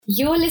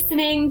You're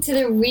listening to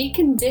the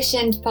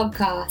Reconditioned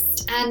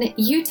podcast, and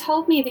you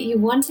told me that you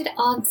wanted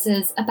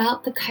answers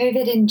about the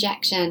COVID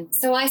injection.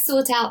 So I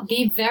sought out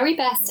the very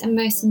best and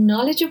most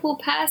knowledgeable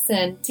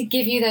person to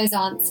give you those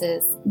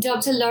answers.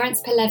 Dr.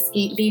 Lawrence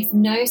Palevsky leaves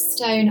no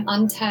stone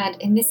unturned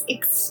in this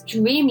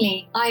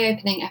extremely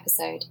eye-opening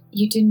episode.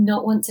 You do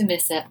not want to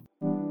miss it.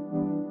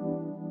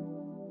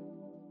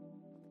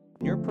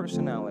 Your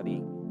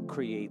personality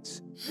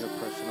creates your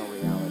personal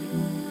reality.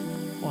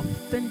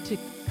 Authentic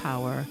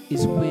power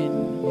is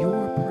when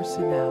your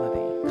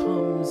personality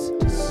comes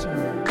to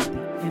serve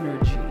the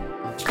energy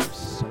of your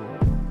soul.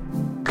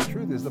 The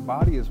truth is the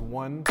body is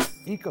one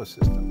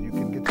ecosystem. You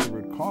can get to the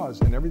root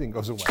cause and everything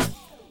goes away.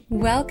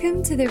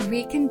 Welcome to the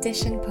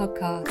Reconditioned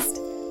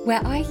podcast,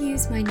 where I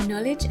use my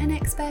knowledge and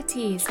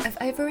expertise of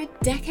over a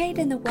decade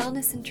in the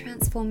wellness and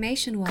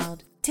transformation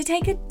world to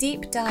take a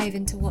deep dive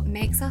into what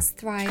makes us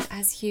thrive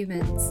as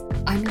humans.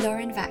 I'm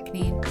Lauren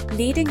Vaknin,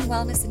 leading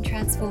wellness and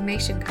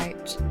transformation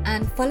coach,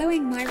 and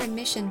following my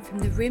remission from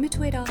the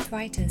rheumatoid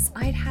arthritis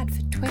I'd had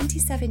for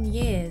 27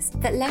 years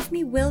that left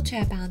me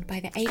wheelchair-bound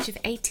by the age of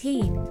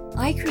 18,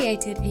 I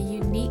created a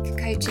unique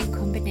coaching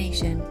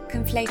combination,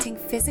 conflating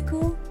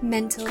physical,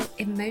 mental,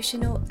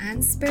 emotional,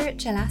 and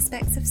spiritual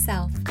aspects of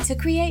self to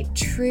create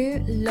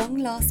true,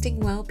 long-lasting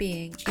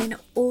well-being in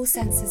all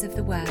senses of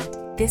the word.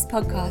 This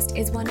podcast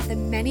is one of the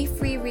many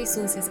free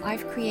resources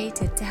I've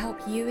created to help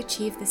you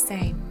achieve the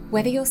same.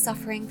 Whether you're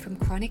suffering from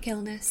chronic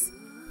illness,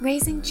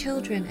 raising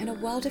children in a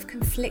world of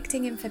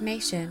conflicting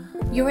information,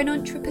 you're an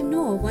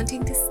entrepreneur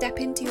wanting to step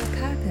into your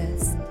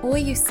purpose, or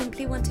you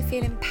simply want to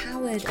feel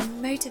empowered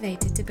and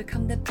motivated to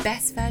become the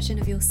best version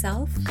of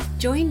yourself,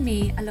 join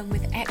me along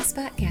with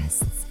expert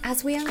guests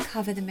as we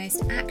uncover the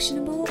most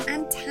actionable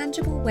and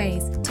tangible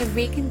ways to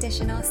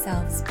recondition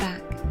ourselves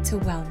back to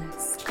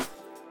wellness.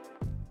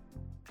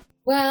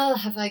 Well,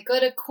 have I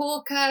got a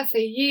corker for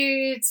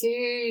you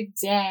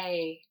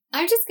today?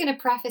 I'm just going to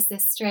preface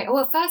this straight.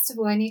 Well, first of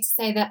all, I need to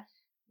say that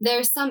there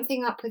is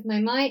something up with my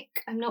mic.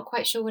 I'm not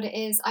quite sure what it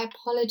is. I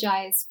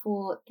apologize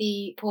for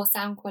the poor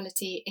sound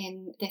quality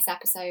in this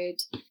episode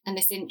and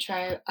this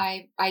intro.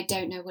 I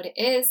don't know what it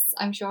is.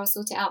 I'm sure I'll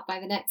sort it out by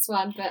the next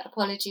one, but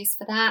apologies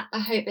for that. I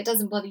hope it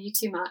doesn't bother you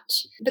too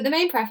much. But the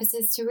main preface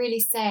is to really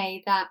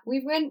say that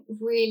we went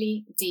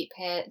really deep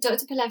here.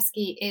 Dr.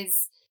 Palevsky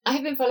I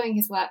have been following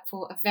his work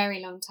for a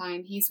very long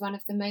time. He's one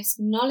of the most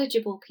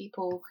knowledgeable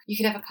people you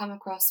could ever come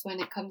across when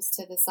it comes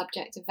to the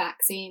subject of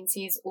vaccines.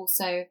 He is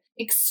also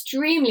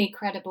extremely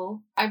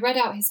credible. I read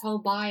out his whole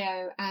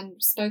bio and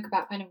spoke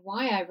about kind of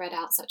why I read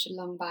out such a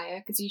long bio,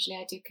 because usually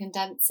I do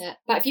condense it.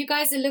 But if you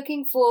guys are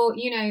looking for,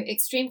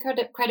 extreme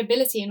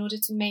credibility in order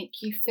to make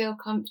you feel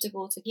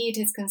comfortable to heed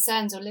his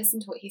concerns or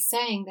listen to what he's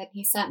saying, then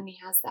he certainly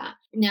has that.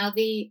 Now,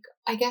 the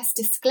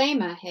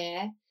disclaimer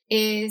here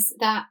is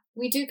that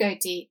we do go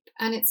deep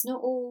and it's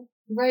not all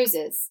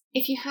roses.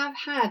 If you have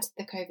had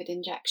the COVID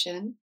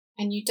injection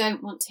and you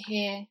don't want to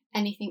hear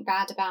anything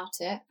bad about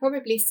it,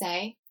 probably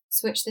say,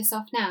 switch this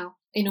off now,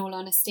 in all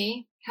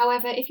honesty.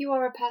 However, if you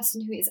are a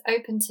person who is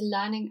open to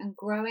learning and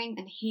growing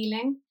and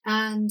healing,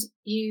 and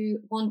you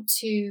want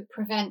to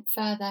prevent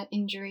further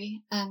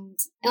injury and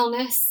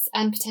illness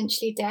and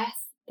potentially death,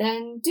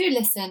 then do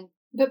listen.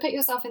 But put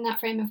yourself in that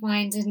frame of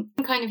mind and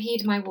kind of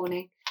heed my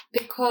warning.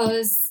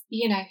 Because,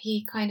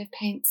 he kind of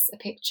paints a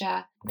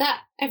picture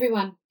that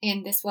everyone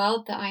in this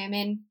world that I am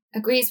in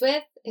agrees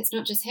with. It's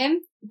not just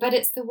him, but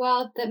it's the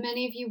world that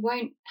many of you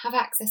won't have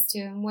access to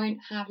and won't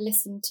have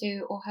listened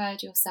to or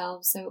heard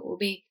yourselves. So it will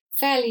be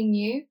fairly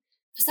new.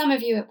 For some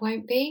of you, it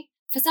won't be.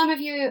 For some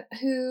of you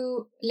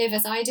who live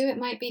as I do, it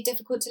might be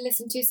difficult to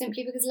listen to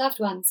simply because loved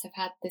ones have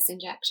had this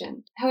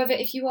injection. However,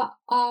 if you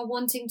are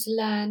wanting to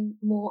learn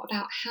more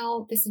about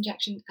how this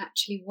injection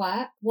actually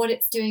works, what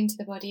it's doing to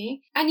the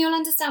body, and you'll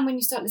understand when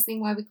you start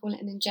listening why we call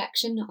it an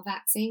injection, not a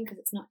vaccine, because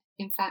it's not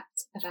in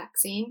fact a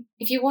vaccine.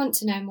 If you want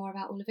to know more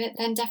about all of it,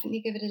 then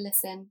definitely give it a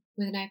listen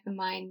with an open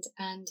mind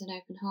and an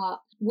open heart.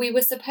 We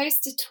were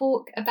supposed to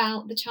talk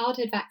about the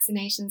childhood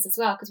vaccinations as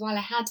well, because while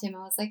I had him,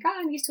 I was like,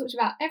 I need to talk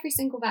about every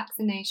single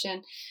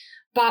vaccination.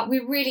 But we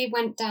really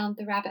went down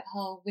the rabbit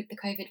hole with the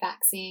COVID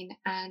vaccine.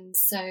 And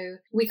so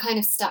we kind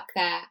of stuck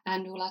there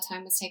and all our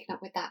time was taken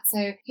up with that.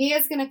 So he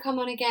is going to come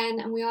on again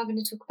and we are going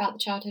to talk about the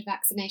childhood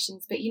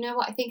vaccinations. But you know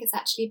what? I think it's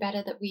actually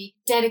better that we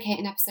dedicate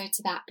an episode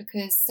to that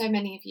because so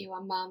many of you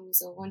are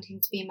mums or wanting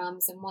to be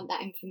mums and want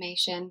that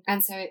information.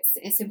 And so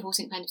it's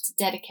important kind of to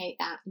dedicate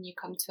that and you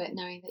come to it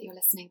knowing that you're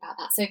listening about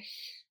that. So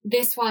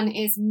this one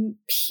is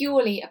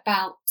purely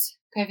about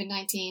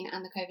COVID-19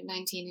 and the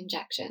COVID-19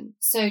 injection.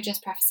 So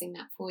just prefacing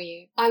that for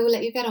you. I will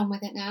let you get on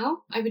with it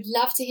now. I would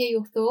love to hear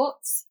your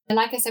thoughts.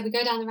 Like I said, we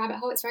go down the rabbit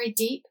hole. It's very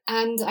deep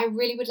and I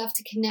really would love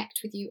to connect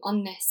with you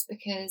on this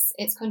because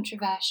it's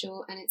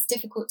controversial and it's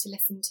difficult to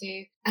listen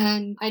to.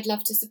 And I'd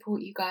love to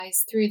support you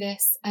guys through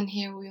this and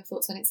hear all your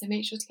thoughts on it. So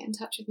make sure to get in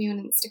touch with me on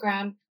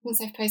Instagram once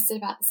I've posted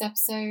about this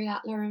episode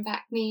at Lauren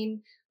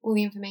Vaknin. All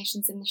the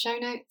information's in the show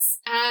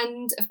notes.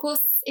 And of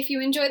course, if you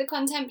enjoy the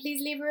content,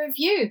 please leave a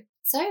review.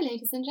 So,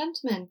 ladies and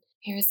gentlemen,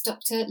 here is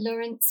Dr.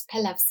 Lawrence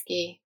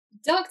Palevsky.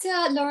 Dr.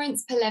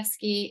 Lawrence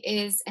Palevsky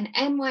is an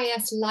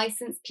NYS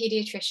licensed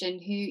pediatrician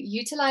who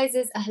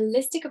utilizes a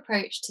holistic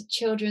approach to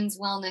children's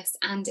wellness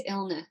and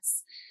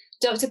illness.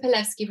 Dr.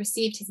 Palevsky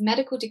received his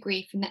medical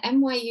degree from the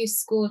NYU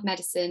School of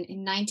Medicine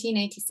in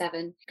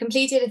 1987,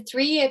 completed a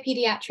 3-year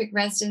pediatric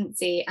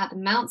residency at the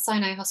Mount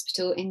Sinai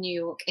Hospital in New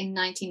York in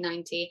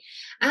 1990,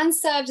 and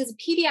served as a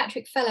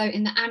pediatric fellow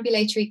in the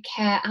ambulatory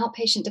care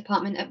outpatient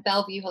department at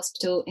Bellevue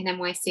Hospital in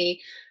NYC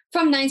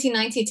from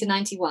 1990 to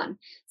 91.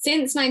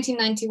 Since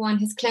 1991,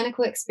 his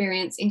clinical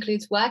experience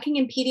includes working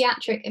in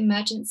pediatric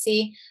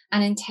emergency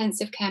and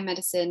intensive care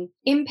medicine,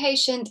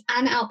 inpatient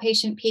and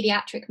outpatient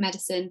pediatric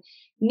medicine,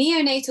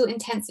 neonatal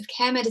intensive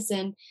care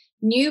medicine,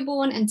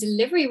 newborn and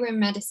delivery room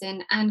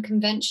medicine, and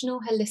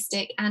conventional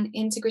holistic and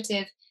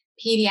integrative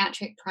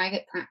pediatric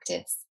private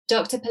practice.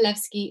 Dr.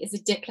 Palevsky is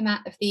a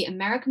diplomat of the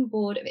American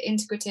Board of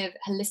Integrative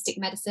Holistic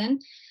Medicine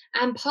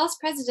and past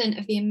president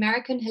of the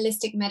American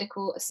Holistic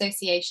Medical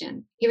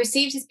Association. He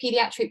received his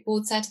pediatric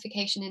board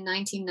certification in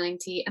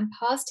 1990 and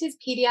passed his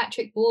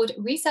pediatric board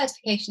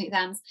recertification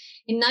exams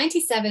in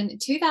 97,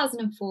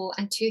 2004,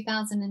 and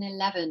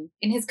 2011.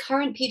 In his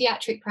current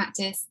pediatric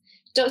practice,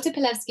 Dr.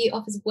 Palevsky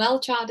offers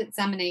well-child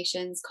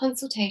examinations,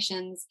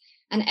 consultations,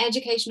 and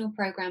educational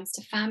programs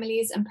to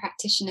families and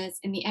practitioners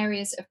in the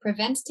areas of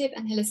preventative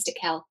and holistic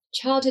health,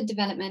 childhood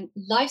development,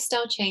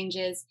 lifestyle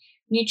changes,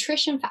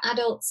 nutrition for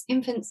adults,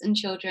 infants, and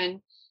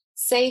children,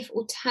 safe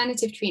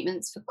alternative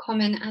treatments for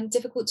common and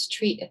difficult to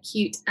treat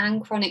acute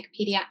and chronic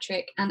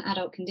pediatric and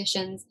adult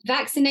conditions,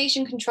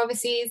 vaccination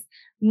controversies,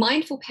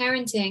 mindful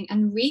parenting,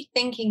 and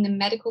rethinking the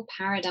medical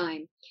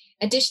paradigm.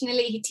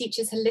 Additionally, he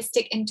teaches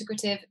holistic,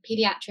 integrative,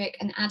 pediatric,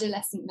 and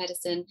adolescent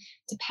medicine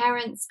to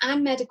parents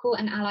and medical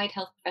and allied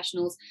health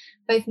professionals,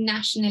 both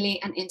nationally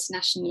and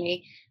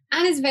internationally,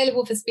 and is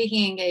available for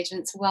speaking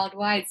engagements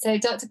worldwide. So,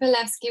 Dr.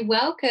 Palevsky,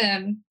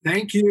 welcome.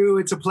 Thank you.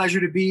 It's a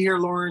pleasure to be here,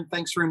 Lauren.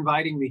 Thanks for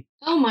inviting me.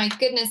 Oh my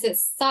goodness,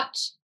 it's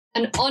such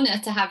an honor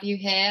to have you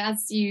here.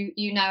 As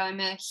you know, I'm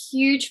a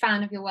huge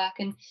fan of your work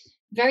and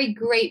very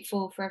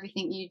grateful for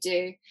everything you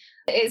do.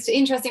 It's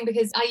interesting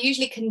because I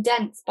usually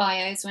condense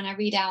bios when I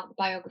read out the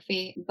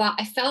biography, but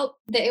I felt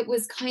that it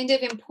was kind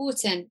of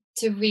important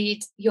to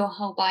read your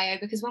whole bio,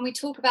 because when we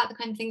talk about the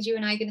kind of things you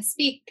and I are going to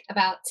speak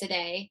about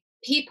today,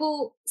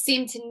 people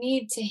seem to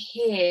need to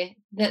hear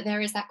that there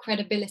is that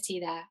credibility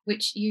there,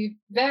 which you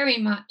very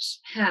much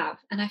have.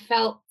 And I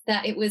felt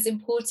that it was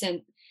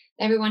important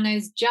that everyone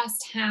knows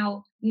just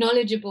how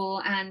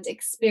knowledgeable and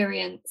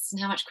experienced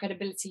and how much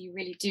credibility you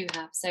really do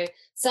have. So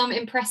some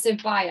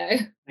impressive bio.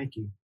 Thank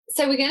you.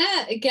 So we're going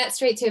to get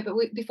straight to it. But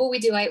before we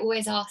do, I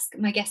always ask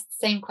my guests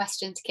the same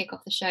question to kick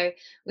off the show,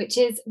 which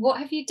is, what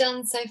have you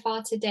done so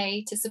far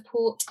today to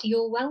support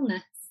your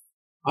wellness?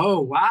 Oh,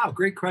 wow.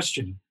 Great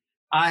question.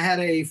 I had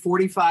a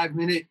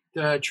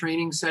 45-minute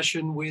training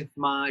session with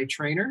my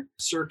trainer,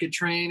 circuit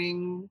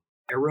training,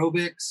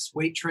 aerobics,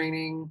 weight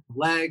training,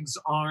 legs,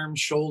 arms,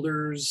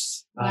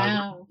 shoulders,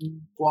 Wow.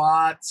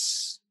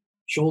 squats,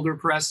 shoulder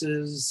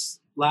presses,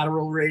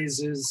 lateral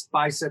raises,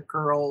 bicep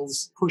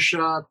curls,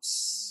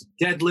 push-ups,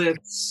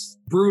 deadlifts,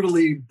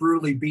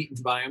 brutally beaten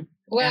by him.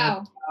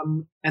 Wow.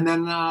 And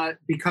then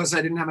because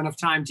I didn't have enough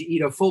time to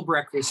eat a full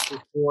breakfast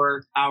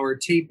before our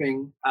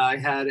taping, I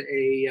had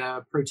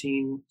a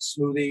protein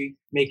smoothie,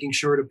 making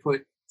sure to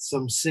put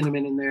some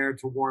cinnamon in there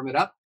to warm it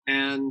up.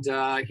 And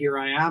here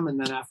I am. And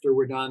then after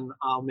we're done,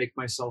 I'll make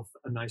myself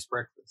a nice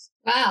breakfast.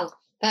 Wow.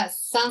 That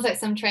sounds like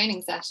some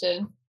training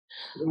session.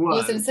 It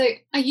was. Awesome. So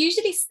I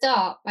usually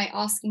start by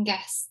asking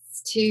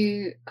guests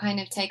to kind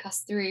of take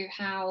us through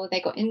how they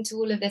got into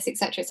all of this, et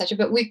cetera, et cetera.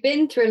 But we've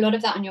been through a lot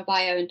of that on your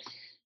bio. And,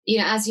 you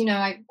know, as you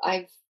know,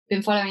 I've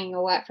been following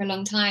your work for a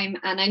long time,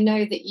 and I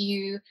know that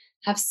you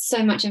have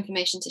so much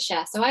information to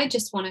share. So I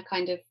just want to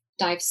kind of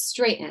dive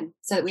straight in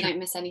so that we don't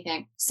miss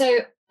anything. So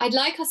I'd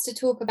like us to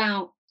talk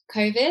about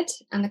COVID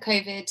and the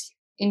COVID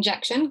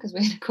injection, because we're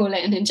going to call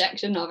it an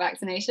injection, not a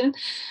vaccination,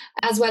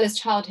 as well as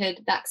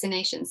childhood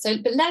vaccination. So,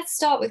 but let's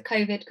start with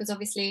COVID, because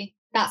obviously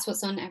that's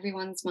what's on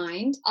everyone's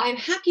mind. I'm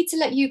happy to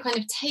let you kind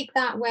of take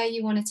that where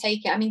you want to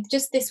take it. I mean,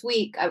 just this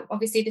week,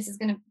 obviously this is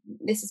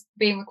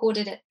being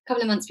recorded a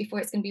couple of months before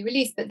it's going to be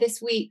released, but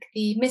this week,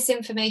 the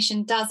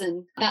misinformation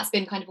dozen, that's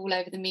been kind of all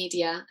over the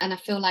media. And I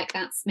feel like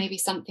that's maybe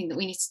something that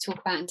we need to talk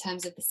about in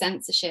terms of the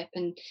censorship.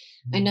 And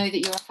I know that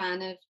you're a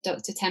fan of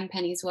Dr.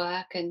 Tenpenny's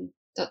work and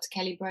Dr.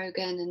 Kelly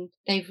Brogan, and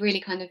they've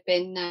really kind of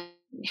been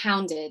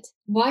hounded.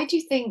 Why do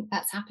you think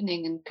that's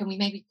happening? And can we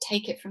maybe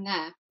take it from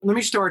there? Let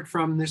me start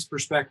from this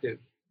perspective.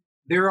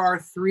 There are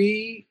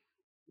 3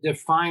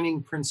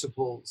 defining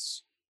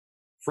principles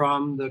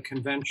from the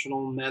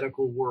conventional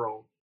medical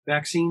world.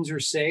 Vaccines are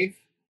safe,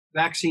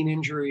 vaccine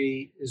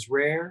injury is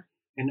rare,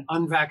 and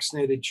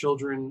unvaccinated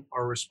children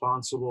are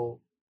responsible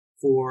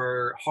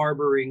for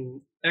harboring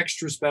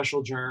extra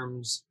special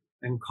germs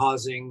and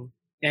causing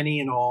any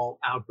and all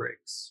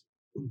outbreaks.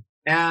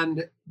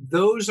 And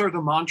those are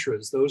the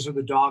mantras, those are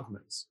the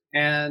dogmas.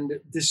 And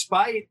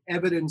despite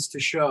evidence to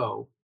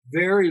show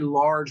very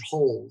large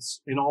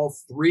holes in all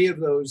 3 of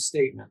those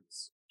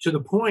statements, to the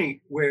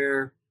point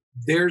where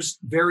there's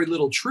very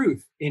little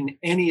truth in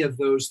any of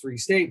those three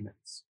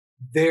statements.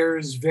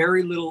 There's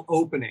very little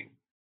opening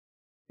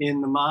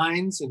in the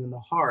minds and in the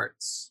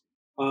hearts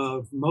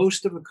of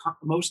most of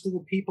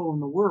the people in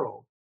the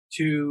world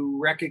to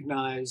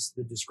recognize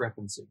the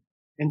discrepancy.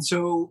 And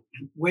so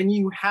when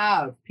you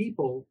have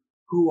people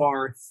who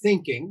are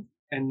thinking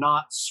and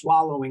not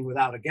swallowing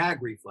without a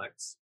gag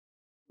reflex,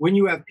 when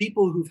you have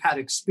people who've had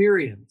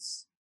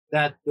experience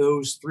that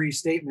those three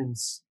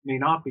statements may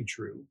not be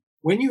true,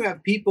 when you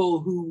have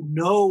people who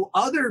know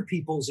other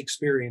people's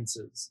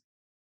experiences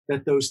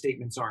that those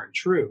statements aren't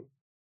true,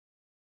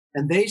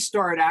 and they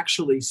start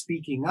actually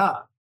speaking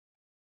up,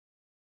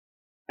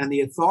 and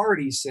the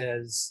authority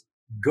says,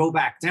 go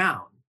back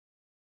down,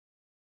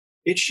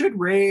 it should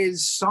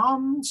raise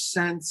some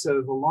sense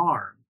of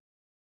alarm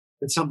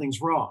that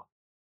something's wrong,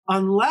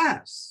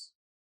 unless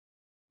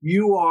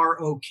you are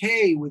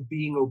okay with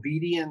being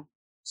obedient,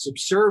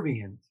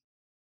 subservient,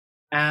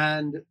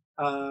 and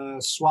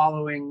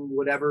swallowing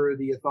whatever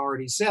the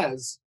authority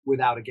says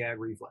without a gag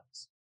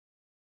reflex.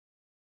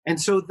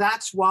 And so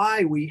that's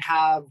why we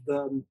have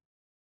the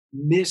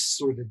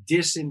mis or the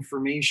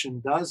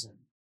disinformation dozen,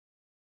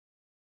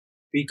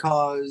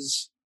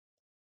 because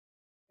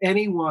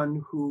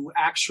anyone who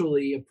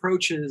actually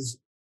approaches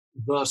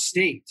the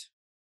state,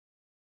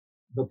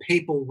 the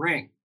papal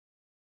ring,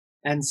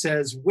 and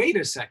says, wait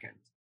a second,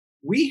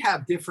 we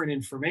have different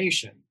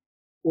information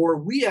or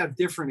we have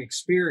different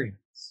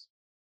experience,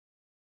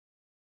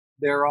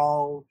 they're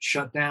all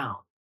shut down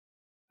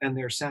and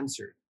they're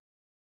censored.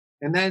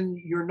 And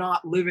then you're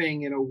not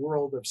living in a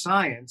world of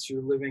science,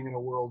 you're living in a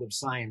world of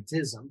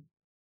scientism.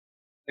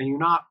 And you're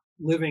not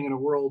living in a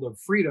world of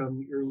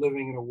freedom, you're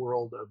living in a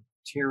world of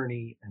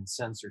tyranny and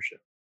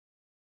censorship.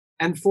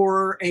 And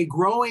for a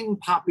growing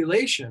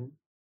population,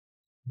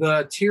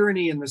 the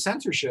tyranny and the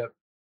censorship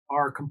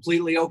are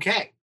completely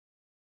okay.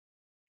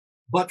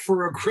 But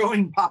for a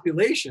growing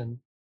population,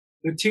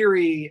 the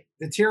tyranny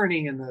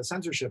and the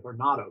censorship are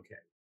not okay.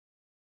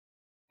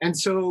 And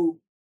so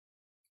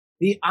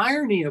the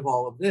irony of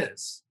all of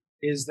this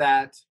is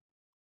that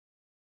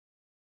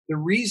the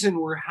reason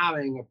we're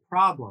having a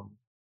problem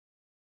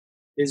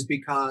is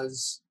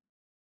because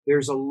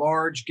there's a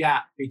large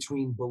gap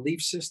between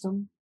belief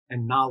system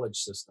and knowledge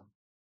system.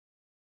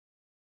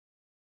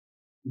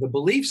 The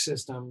belief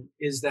system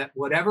is that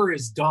whatever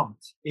is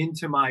dumped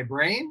into my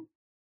brain,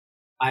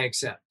 I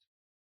accept.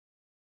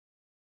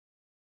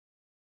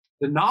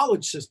 The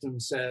knowledge system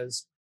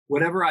says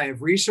whatever I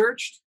have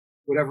researched,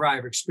 whatever I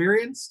have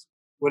experienced,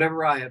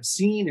 whatever I have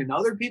seen in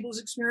other people's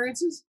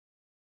experiences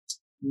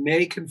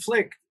may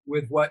conflict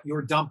with what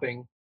you're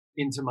dumping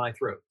into my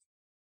throat.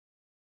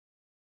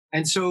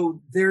 And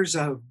so there's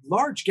a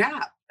large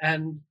gap,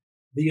 and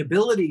the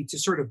ability to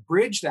sort of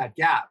bridge that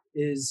gap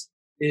is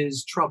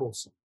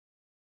troublesome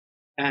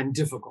and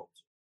difficult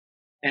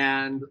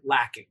and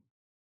lacking,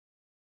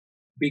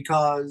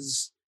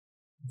 because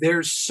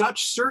there's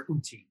such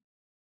certainty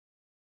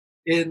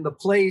in the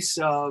place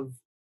of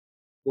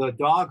the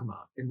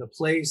dogma, in the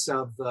place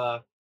of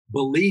the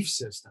belief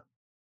system,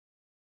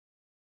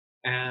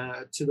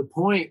 to the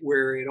point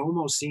where it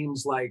almost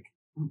seems like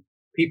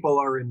people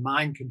are in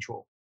mind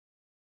control,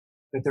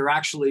 that they're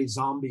actually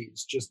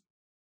zombies, just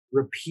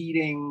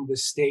repeating the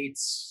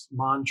state's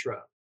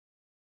mantra,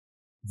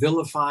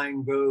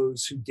 vilifying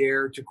those who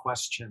dare to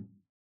question,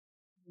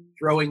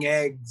 throwing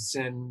eggs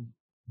and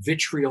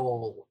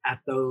vitriol at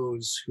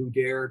those who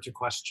dare to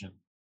question,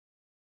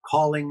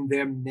 calling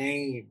them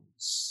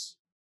names.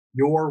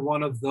 You're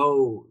one of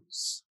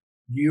those.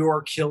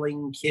 You're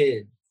killing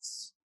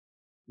kids.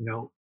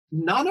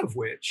 None of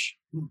which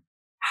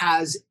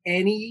has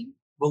any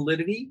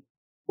validity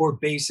or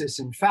basis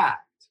in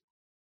fact.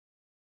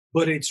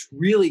 But it's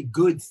really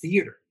good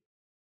theater.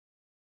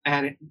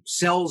 And it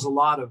sells a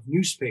lot of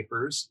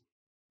newspapers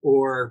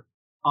or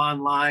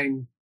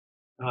online.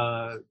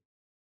 There's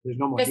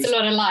no more. There's a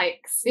lot of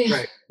likes.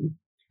 Right.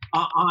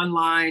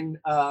 Online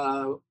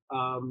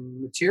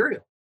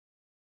material.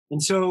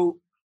 And so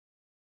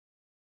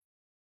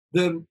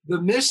the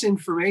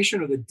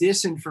misinformation or the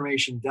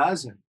disinformation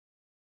dozen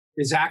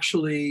is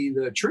actually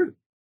the truth.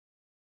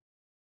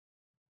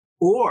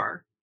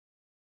 Or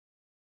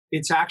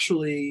it's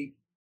actually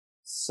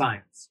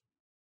science.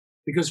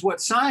 Because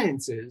what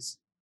science is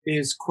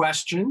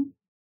question,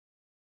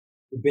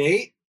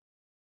 debate,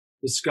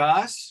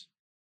 discuss,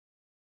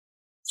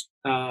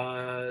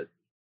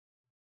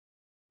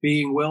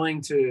 being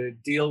willing to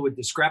deal with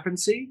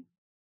discrepancy.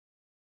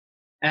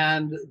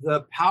 And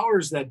the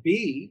powers that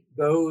be,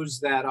 those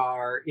that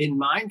are in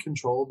mind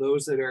control,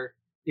 those that are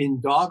in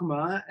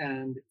dogma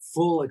and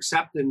full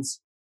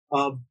acceptance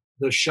of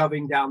the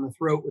shoving down the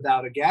throat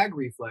without a gag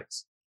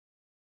reflex,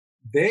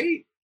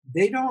 they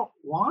don't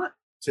want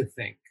to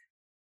think.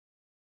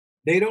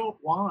 They don't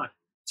want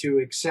to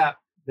accept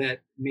that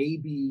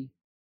maybe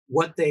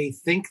what they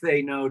think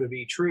they know to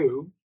be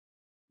true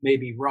may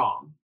be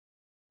wrong.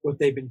 What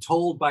they've been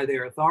told by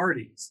their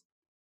authorities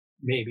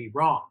may be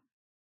wrong.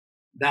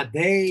 That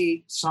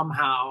they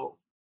somehow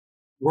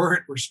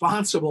weren't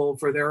responsible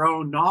for their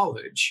own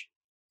knowledge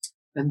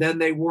and then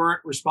they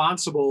weren't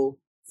responsible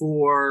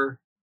for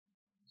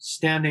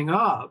standing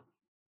up,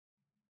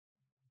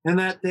 and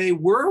that they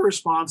were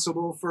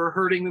responsible for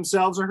hurting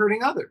themselves or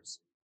hurting others.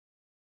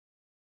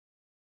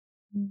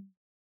 You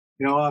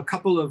know, a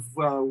couple of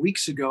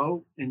weeks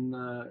ago, in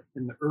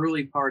the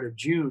early part of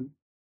June,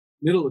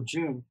 middle of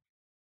June,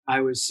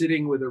 I was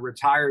sitting with a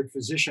retired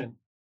physician,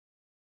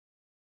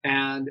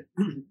 and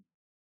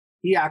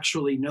he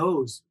actually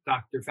knows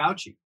Dr.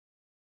 Fauci.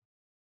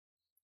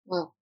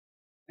 Well,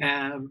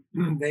 And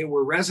they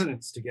were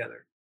residents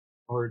together,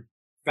 or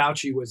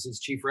Fauci was his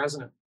chief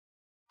resident.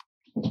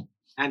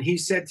 And he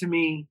said to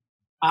me,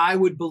 I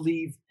would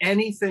believe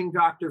anything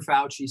Dr.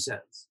 Fauci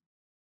says.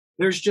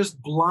 There's just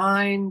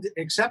blind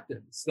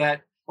acceptance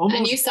that almost.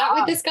 and you sat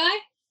with this guy?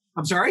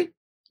 I'm sorry?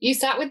 You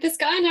sat with this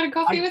guy and had a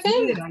coffee with him?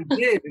 I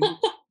did. And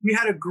we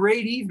had a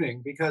great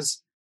evening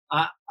because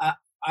I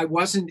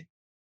wasn't,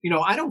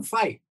 I don't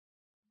fight.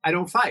 I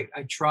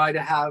try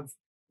to have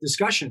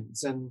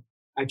discussions, and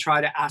I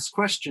try to ask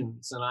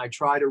questions, and I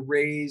try to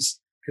raise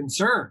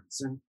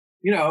concerns. And,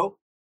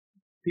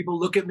 people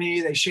look at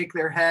me, they shake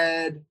their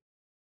head,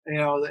 they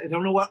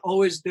don't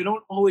always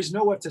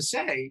know what to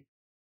say,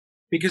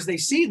 because they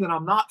see that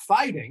I'm not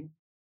fighting,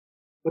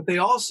 but they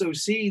also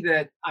see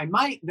that I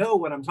might know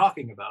what I'm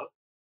talking about,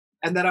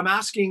 and that I'm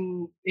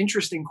asking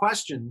interesting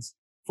questions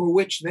for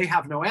which they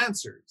have no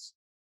answers.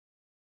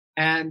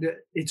 And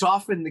it's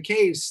often the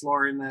case,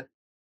 Lauren, that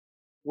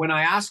when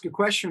I ask a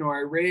question or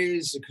I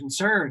raise a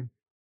concern,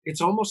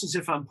 it's almost as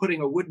if I'm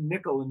putting a wooden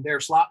nickel in their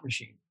slot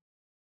machine,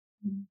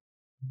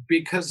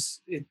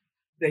 because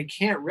they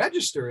can't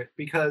register it,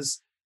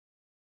 because,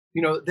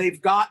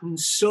 they've gotten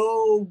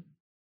so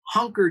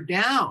hunkered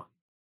down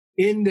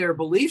in their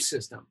belief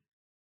system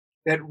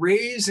that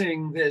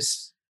raising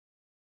this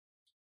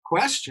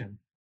question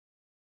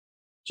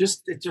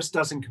it just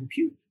doesn't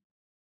compute,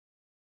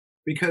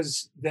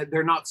 because that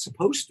they're not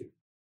supposed to.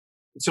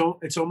 So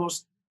it's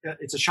almost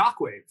it's a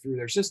shockwave through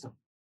their system.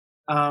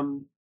 I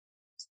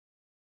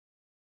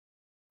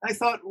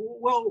thought,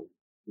 well,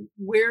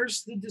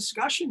 where's the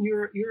discussion?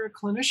 You're a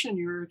clinician.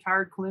 You're a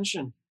retired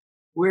clinician.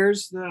 Where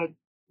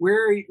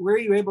are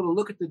you able to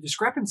look at the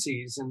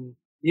discrepancies and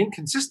the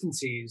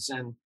inconsistencies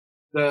and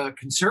the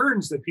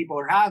concerns that people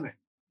are having?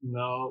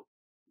 No.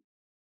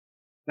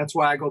 That's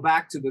why I go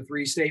back to the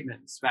three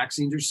statements.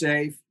 Vaccines are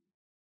safe.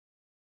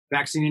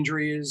 Vaccine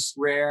injury is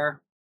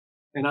rare.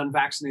 And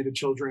unvaccinated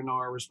children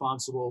are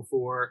responsible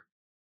for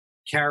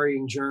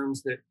carrying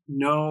germs that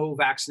no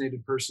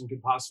vaccinated person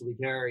could possibly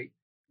carry.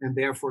 And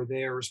therefore,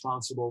 they are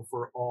responsible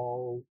for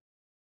all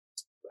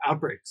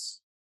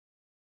outbreaks.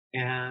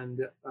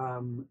 And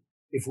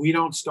if we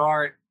don't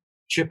start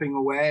chipping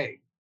away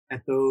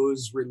at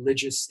those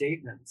religious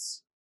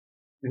statements,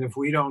 and if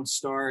we don't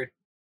start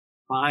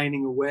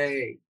finding a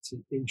way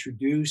to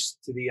introduce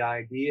to the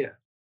idea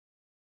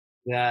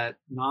that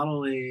not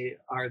only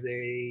are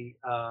they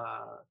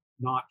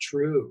not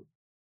true,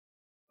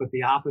 but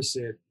the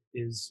opposite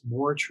is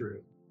more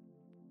true.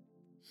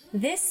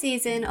 This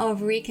season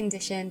of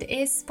Reconditioned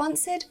is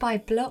sponsored by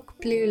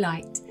Block Blue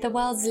Light, the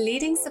world's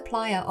leading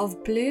supplier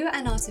of blue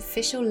and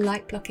artificial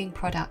light blocking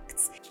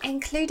products,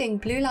 including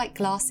blue light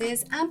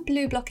glasses and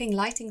blue blocking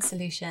lighting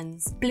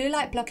solutions. Blue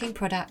light blocking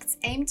products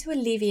aim to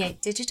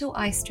alleviate digital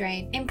eye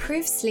strain,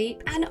 improve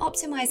sleep, and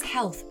optimize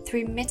health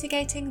through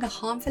mitigating the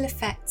harmful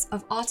effects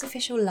of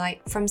artificial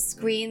light from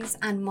screens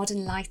and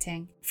modern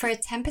lighting. For a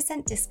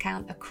 10%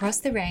 discount across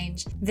the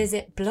range,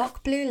 visit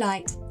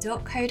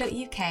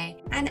blockbluelight.co.uk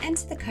and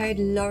enter the code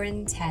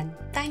Lauren10.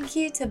 Thank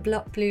you to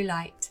Block Blue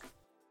Light.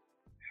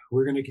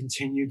 We're going to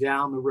continue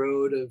down the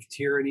road of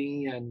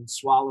tyranny and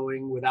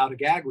swallowing without a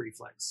gag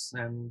reflex.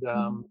 And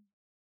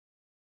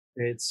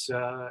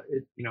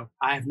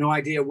I have no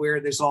idea where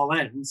this all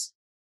ends,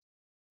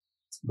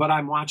 but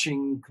I'm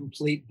watching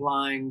complete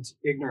blind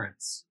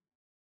ignorance.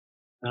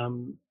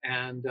 And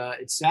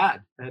it's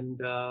sad.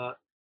 And,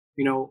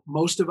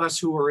 most of us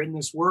who are in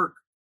this work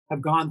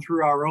have gone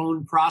through our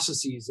own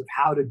processes of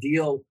how to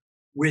deal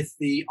with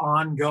the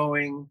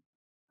ongoing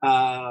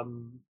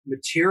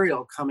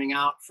material coming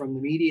out from the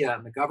media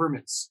and the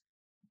governments,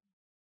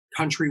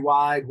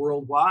 countrywide,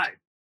 worldwide.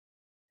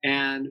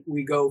 And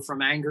we go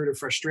from anger to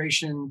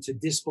frustration to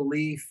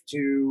disbelief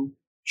to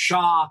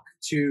shock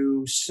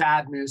to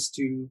sadness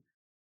to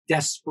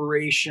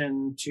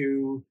desperation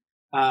to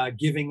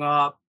giving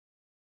up.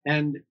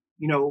 And,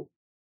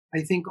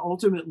 I think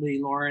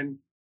ultimately, Lauren,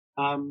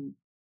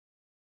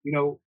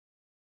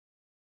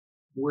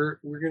 we're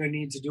going to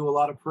need to do a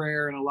lot of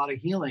prayer and a lot of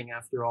healing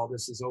after all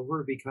this is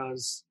over,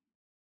 because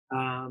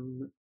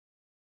the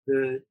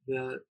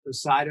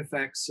side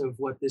effects of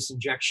what this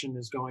injection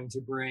is going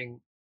to bring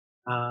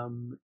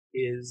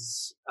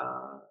is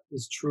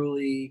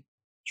truly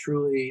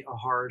a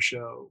horror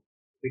show,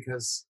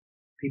 because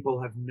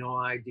people have no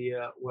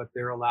idea what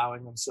they're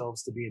allowing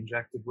themselves to be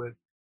injected with,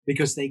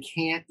 because they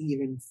can't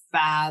even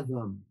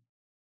fathom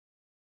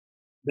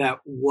that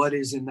what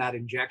is in that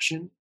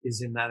injection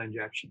is in that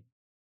injection.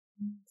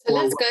 So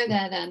let's go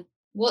there then.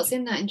 What's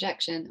in that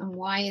injection and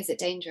why is it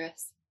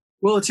dangerous?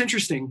 Well, it's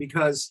interesting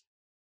because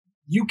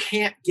you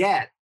can't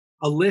get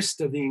a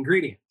list of the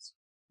ingredients.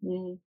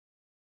 Mm.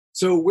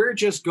 So we're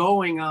just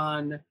going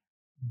on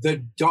the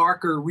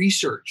darker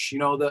research,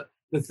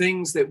 the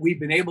things that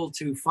we've been able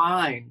to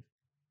find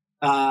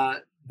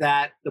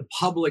that the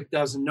public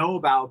doesn't know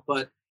about,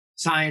 but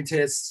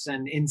scientists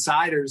and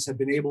insiders have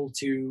been able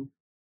to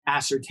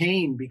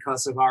ascertain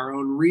because of our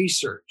own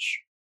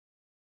research.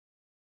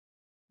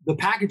 The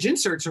package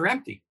inserts are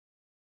empty.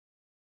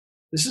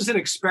 This is an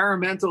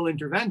experimental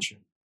intervention.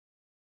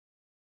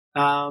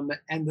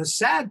 And the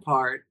sad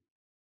part,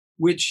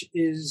 which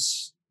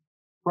is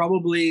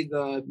probably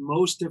the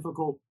most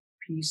difficult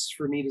piece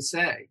for me to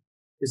say,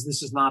 is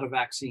this is not a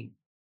vaccine.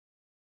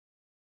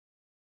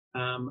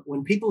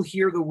 When people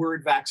hear the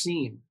word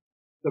vaccine,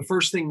 the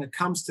first thing that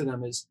comes to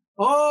them is,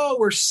 oh,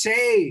 we're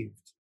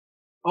saved.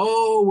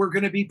 Oh, we're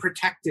going to be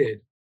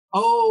protected.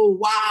 Oh,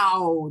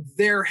 wow,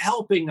 they're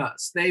helping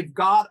us. They've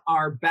got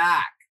our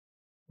back.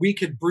 We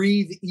could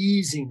breathe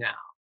easy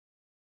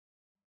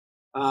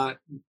now.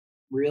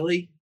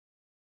 Really?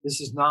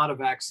 This is not a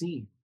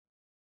vaccine.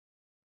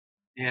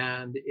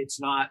 And it's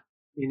not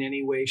in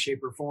any way,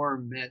 shape, or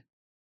form meant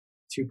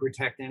to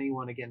protect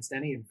anyone against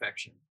any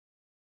infection,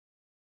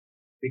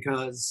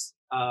 because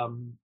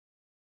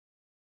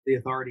the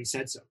authority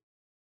said so.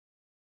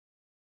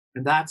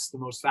 And that's the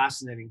most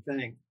fascinating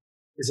thing,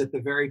 is that the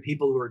very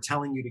people who are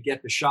telling you to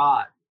get the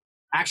shot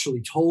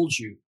actually told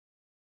you,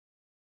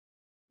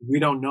 we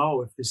don't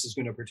know if this is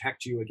going to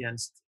protect you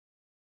against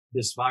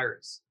this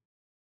virus.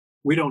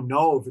 We don't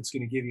know if it's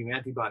going to give you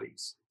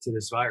antibodies to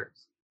this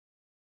virus.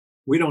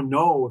 We don't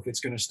know if it's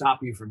going to stop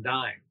you from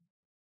dying.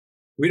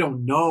 We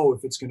don't know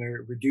if it's going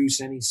to reduce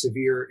any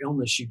severe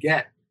illness you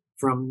get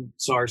from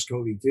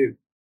SARS-CoV-2.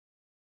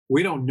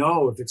 We don't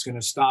know if it's going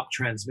to stop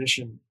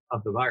transmission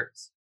of the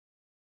virus.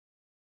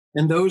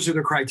 And those are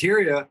the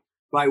criteria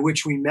by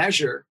which we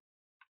measure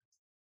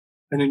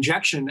an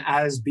injection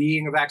as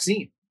being a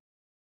vaccine.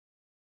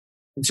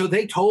 And so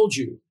they told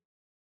you,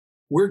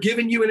 we're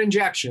giving you an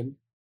injection.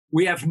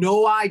 We have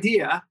no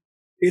idea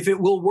if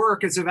it will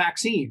work as a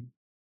vaccine,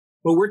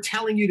 but we're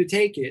telling you to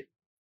take it,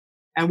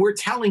 and we're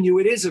telling you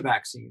it is a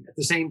vaccine at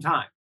the same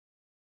time.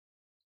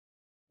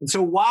 And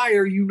so why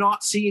are you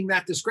not seeing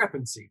that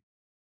discrepancy?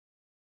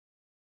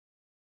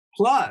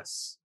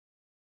 Plus,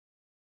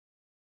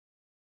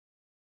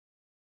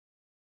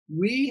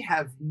 we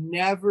have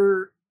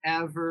never,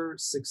 ever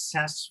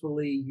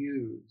successfully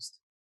used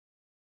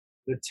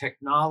the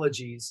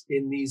technologies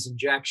in these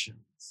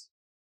injections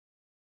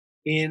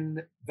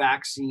in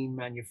vaccine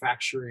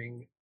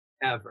manufacturing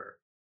ever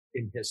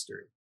in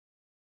history.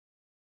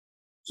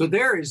 So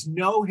there is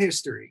no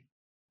history,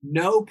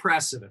 no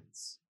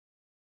precedence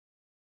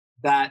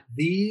that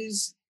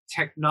these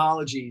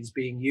technologies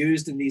being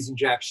used in these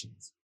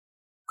injections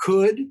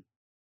could,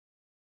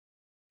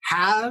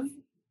 have,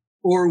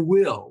 or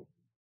will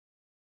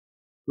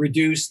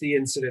reduce the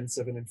incidence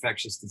of an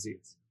infectious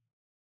disease.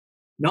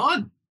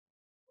 None.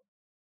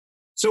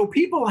 So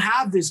people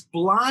have this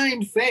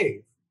blind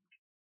faith.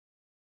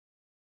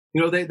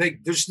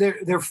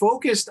 They're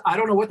focused. I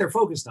don't know what they're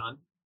focused on.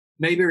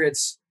 Maybe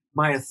it's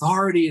my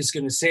authority is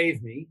going to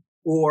save me,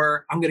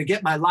 or I'm going to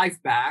get my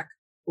life back,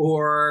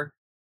 or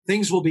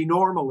things will be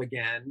normal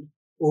again,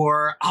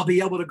 or I'll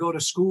be able to go to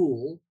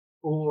school,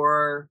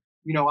 or,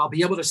 I'll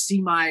be able to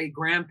see my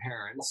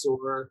grandparents,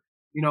 or,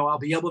 I'll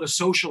be able to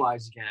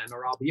socialize again,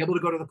 or I'll be able to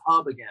go to the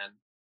pub again.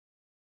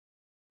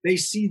 They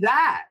see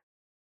that,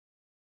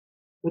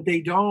 but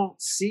they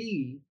don't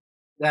see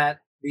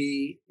that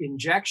the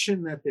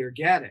injection that they're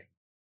getting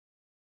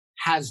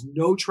has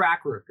no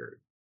track record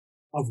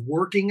of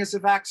working as a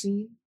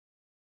vaccine,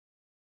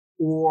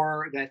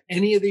 or that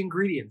any of the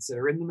ingredients that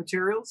are in the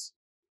materials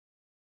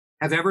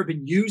have ever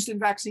been used in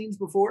vaccines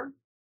before,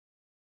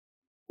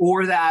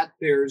 or that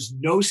there's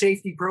no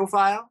safety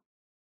profile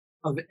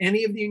of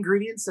any of the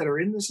ingredients that are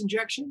in this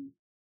injection,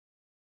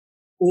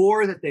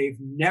 or that they've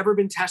never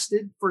been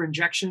tested for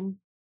injection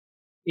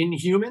in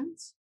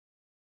humans,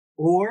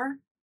 or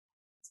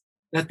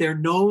that they're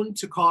known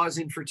to cause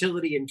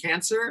infertility and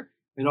cancer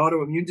and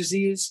autoimmune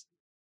disease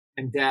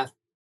and death,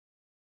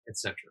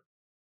 etc.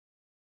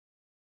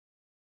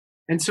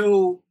 And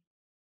so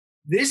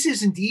this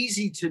isn't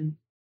easy to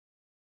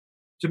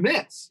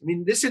miss. I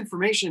mean, this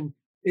information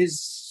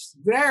is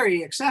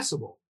very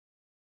accessible.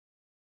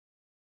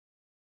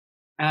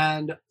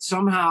 And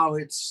somehow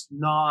it's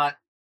not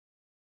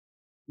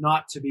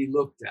to be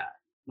looked at,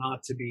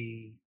 not to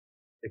be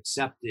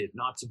accepted,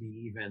 not to be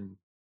even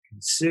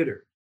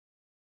considered.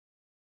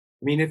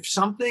 I mean, if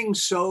something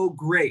so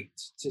great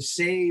to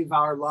save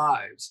our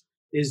lives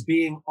is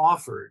being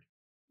offered,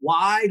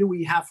 why do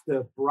we have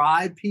to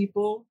bribe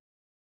people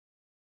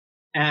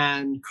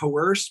and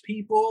coerce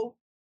people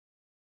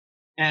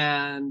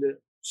and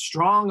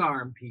strong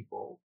arm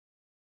people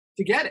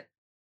to get it?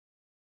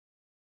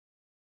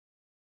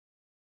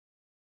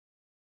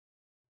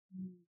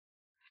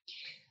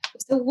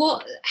 So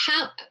what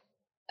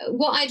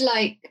I'd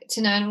like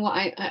to know, and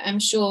what I'm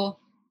sure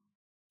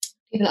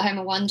people at home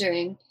are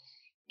wondering,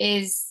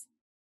 is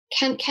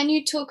can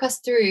you talk us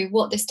through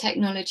what this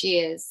technology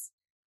is?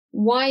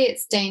 why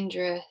it's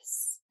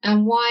dangerous,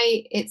 and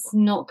why it's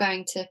not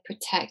going to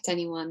protect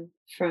anyone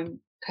from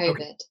COVID.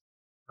 Okay.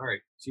 All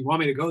right. So you want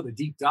me to go the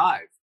deep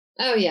dive?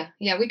 Oh, yeah.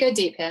 Yeah, we go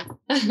deep here.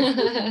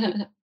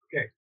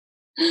 Okay.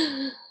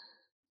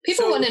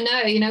 People So- want to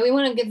know, we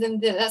want to give them,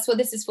 that's what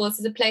this is for. This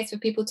is a place for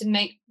people to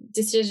make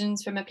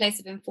decisions from a place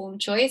of informed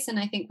choice. And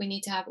I think we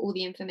need to have all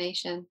the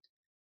information.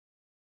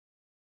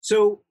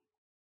 So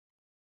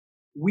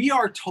we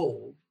are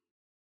told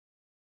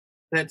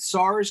that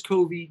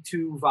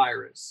SARS-CoV-2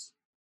 virus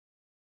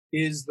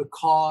is the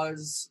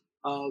cause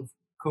of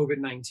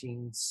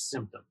COVID-19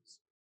 symptoms.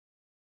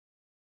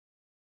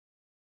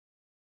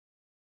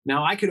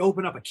 Now, I could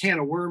open up a can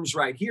of worms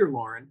right here,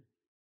 Lauren,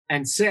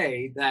 and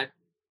say that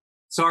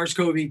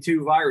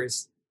SARS-CoV-2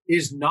 virus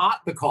is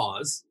not the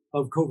cause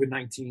of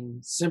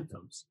COVID-19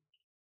 symptoms.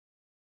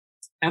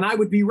 And I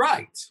would be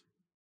right,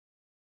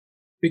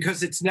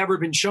 because it's never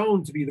been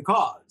shown to be the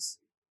cause.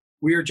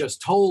 We are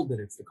just told that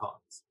it's the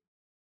cause.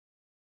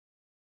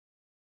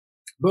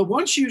 But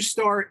once you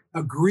start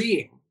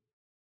agreeing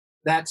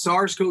that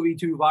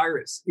SARS-CoV-2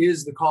 virus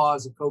is the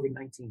cause of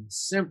COVID-19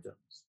 symptoms,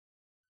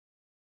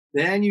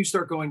 then you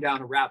start going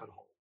down a rabbit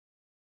hole.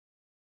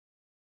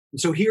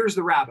 And so here's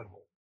the rabbit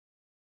hole.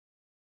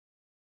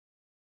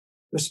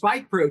 The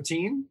spike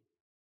protein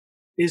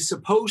is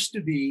supposed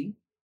to be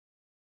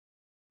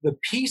the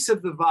piece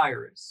of the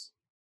virus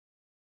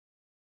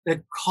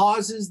that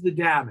causes the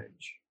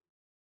damage,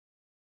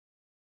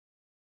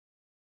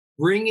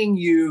 bringing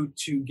you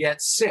to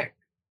get sick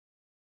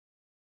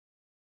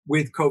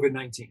with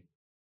COVID-19.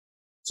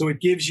 So it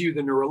gives you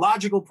the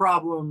neurological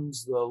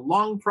problems, the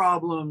lung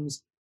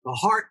problems, the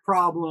heart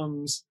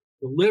problems,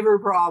 the liver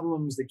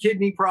problems, the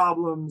kidney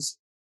problems,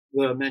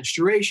 the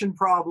menstruation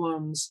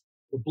problems,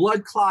 the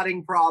blood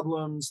clotting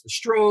problems, the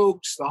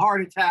strokes, the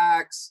heart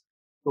attacks,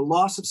 the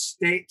loss of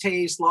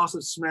taste, loss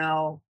of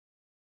smell,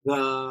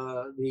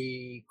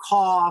 the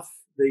cough,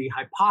 the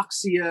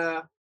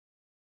hypoxia,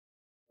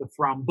 the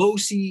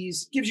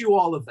thromboses, gives you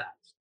all of that.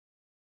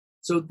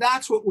 So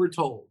that's what we're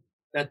told,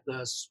 that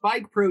the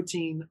spike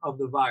protein of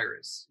the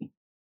virus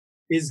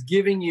is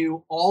giving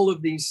you all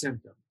of these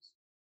symptoms.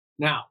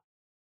 Now,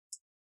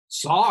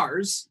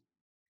 SARS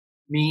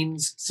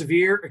means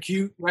severe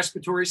acute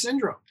respiratory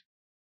syndrome.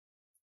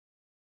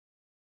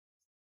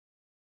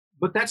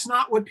 But that's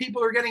not what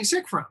people are getting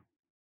sick from.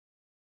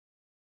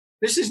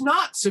 This is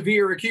not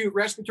severe acute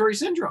respiratory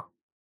syndrome.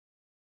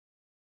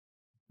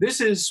 This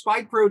is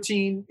spike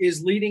protein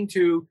is leading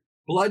to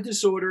blood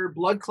disorder,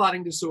 blood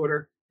clotting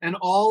disorder, and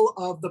all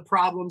of the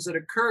problems that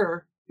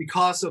occur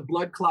because of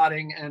blood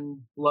clotting and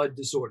blood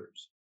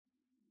disorders.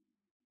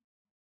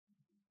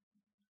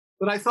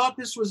 But I thought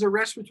this was a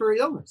respiratory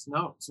illness.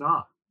 No, it's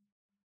not.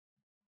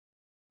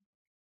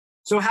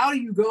 So how do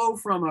you go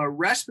from a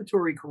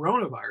respiratory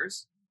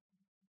coronavirus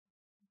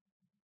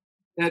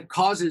that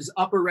causes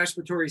upper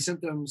respiratory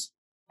symptoms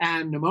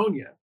and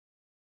pneumonia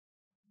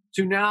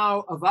to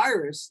now a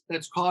virus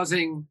that's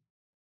causing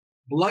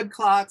blood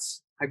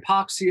clots,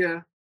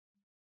 hypoxia,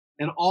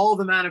 and all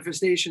the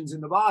manifestations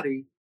in the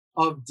body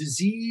of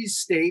disease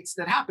states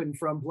that happen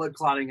from blood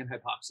clotting and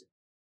hypoxia,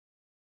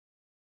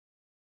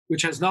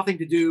 which has nothing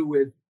to do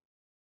with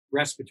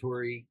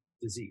respiratory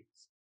disease.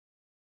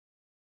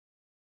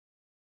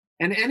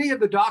 And any of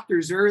the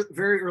doctors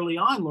very early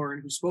on,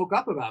 Lauren, who spoke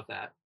up about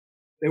that,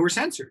 they were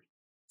censored.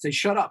 Say,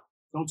 shut up,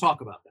 don't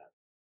talk about that.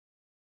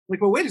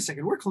 Like, well, wait a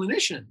second, we're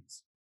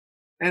clinicians.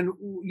 And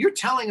you're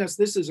telling us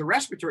this is a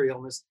respiratory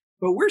illness,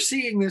 but we're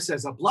seeing this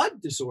as a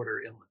blood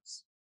disorder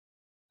illness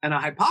and a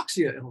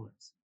hypoxia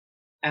illness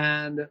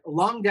and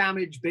lung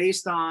damage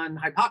based on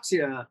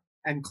hypoxia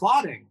and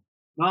clotting,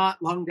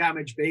 not lung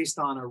damage based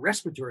on a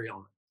respiratory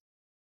illness.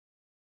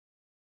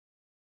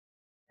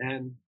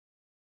 And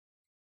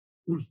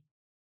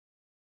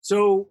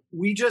so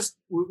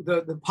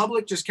the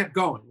public just kept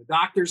going. The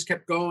doctors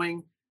kept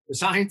going. The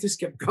scientists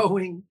kept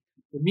going.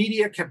 The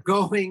media kept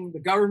going. The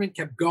government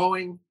kept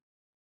going.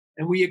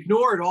 And we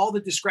ignored all the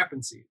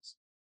discrepancies.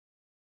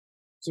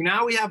 So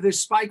now we have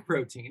this spike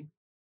protein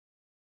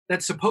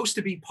that's supposed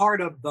to be part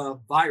of the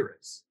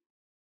virus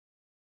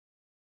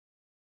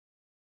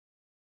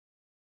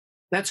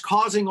that's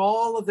causing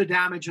all of the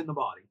damage in the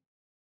body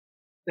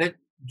that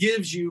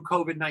gives you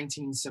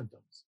COVID-19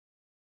 symptoms.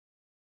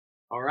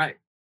 All right.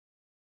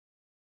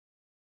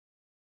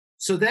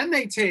 So then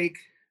they take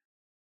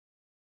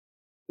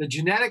the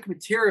genetic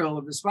material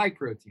of the spike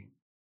protein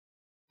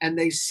and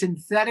they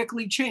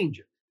synthetically change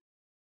it.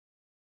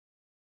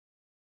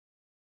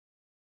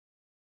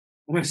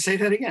 I'm going to say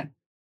that again.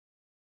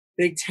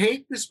 They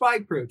take the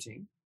spike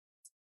protein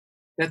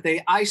that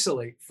they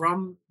isolate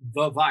from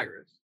the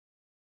virus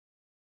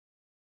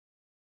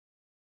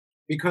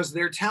because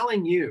they're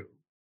telling you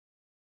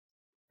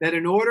that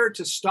in order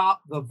to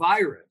stop the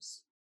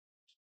virus,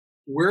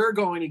 we're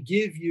going to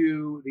give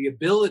you the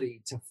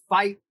ability to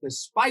fight the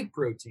spike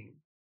protein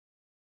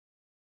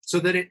so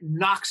that it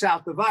knocks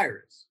out the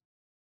virus.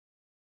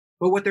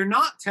 But what they're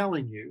not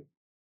telling you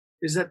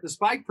is that the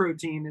spike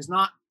protein is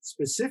not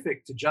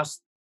specific to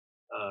just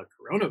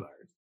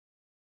coronavirus.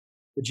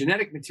 the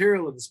genetic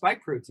material of the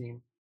spike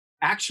protein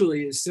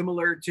actually is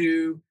similar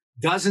to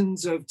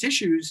dozens of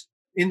tissues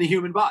in the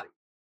human body.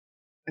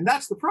 And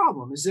that's the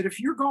problem, is that if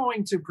you're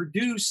going to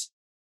produce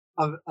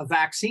a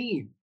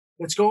vaccine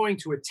that's going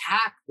to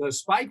attack the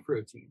spike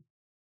protein,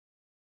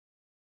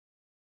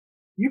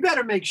 you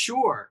better make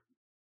sure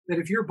that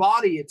if your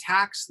body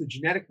attacks the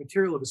genetic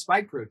material of the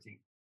spike protein,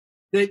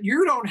 that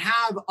you don't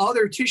have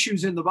other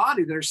tissues in the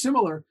body that are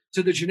similar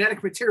to the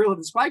genetic material of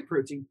the spike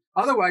protein.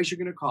 Otherwise, you're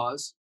going to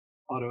cause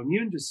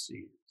autoimmune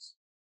disease.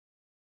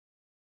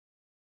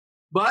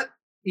 But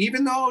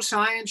even though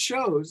science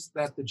shows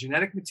that the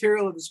genetic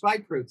material of the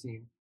spike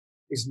protein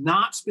is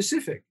not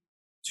specific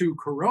to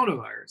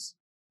coronavirus,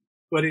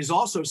 but is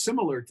also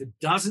similar to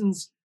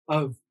dozens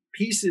of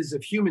pieces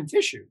of human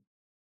tissue,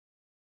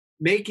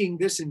 making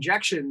this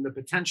injection the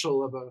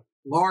potential of a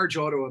large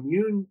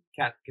autoimmune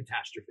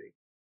catastrophe,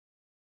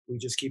 we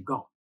just keep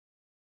going.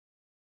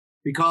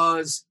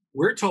 Because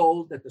we're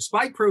told that the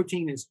spike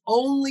protein is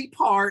only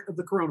part of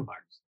the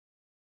coronavirus.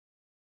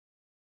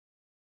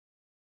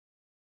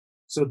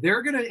 So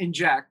they're going to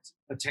inject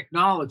a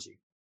technology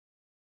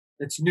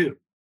that's new.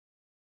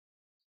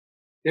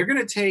 They're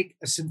going to take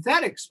a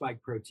synthetic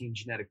spike protein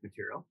genetic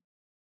material,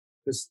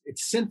 because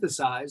it's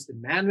synthesized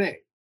and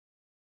man-made.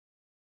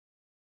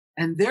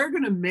 And they're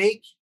going to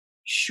make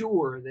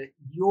sure that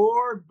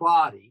your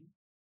body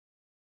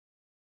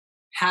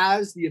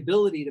has the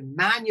ability to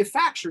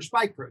manufacture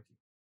spike protein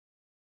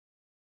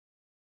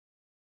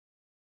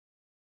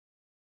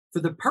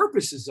for the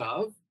purposes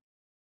of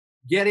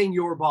getting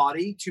your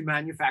body to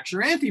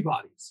manufacture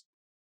antibodies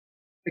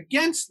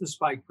against the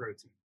spike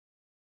protein.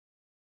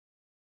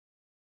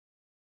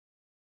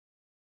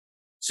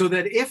 So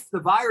that if the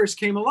virus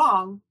came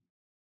along,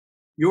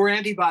 your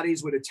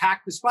antibodies would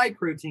attack the spike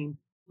protein,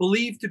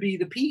 believed to be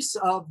the piece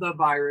of the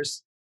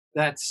virus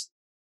that's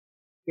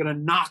going to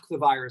knock the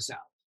virus out.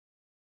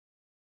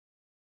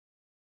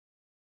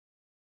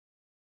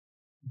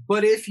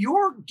 But if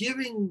you're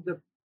giving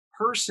the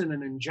person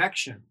an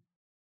injection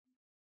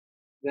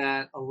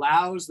that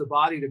allows the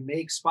body to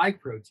make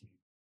spike protein,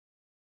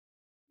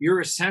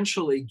 you're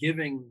essentially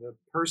giving the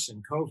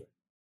person COVID.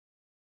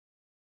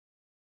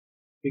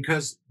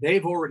 Because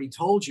they've already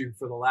told you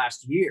for the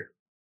last year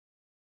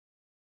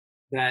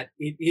that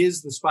it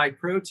is the spike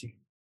protein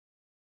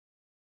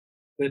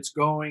that's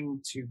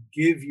going to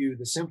give you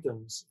the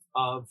symptoms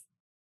of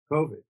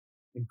COVID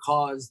and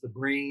cause the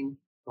brain,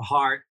 the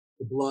heart,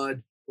 the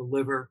blood, the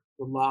liver,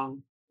 the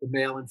lung, the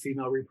male and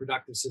female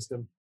reproductive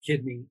system,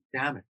 kidney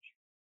damage.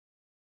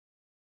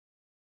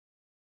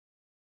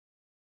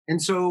 And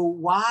so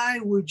why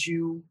would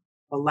you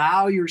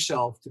allow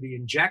yourself to be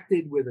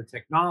injected with a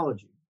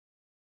technology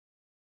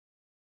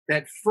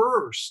that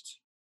first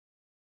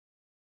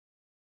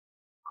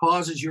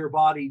causes your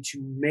body to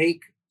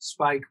make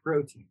spike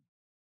protein,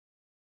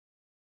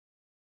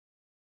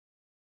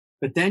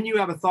 but then you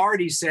have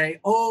authorities say,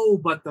 oh,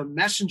 but the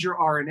messenger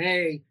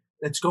RNA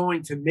that's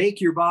going to make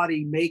your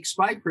body make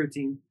spike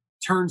protein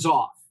turns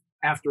off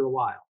after a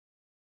while?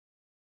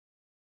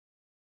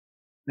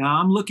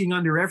 Now, I'm looking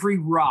under every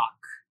rock,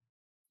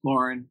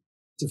 Lauren,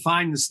 to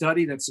find the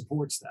study that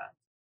supports that.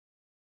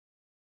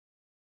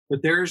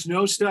 But there's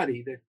no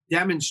study that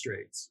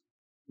demonstrates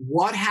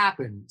what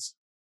happens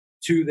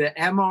to the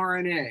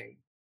mRNA,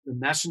 the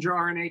messenger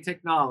RNA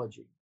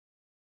technology,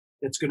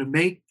 that's going to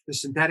make the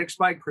synthetic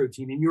spike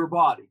protein in your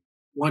body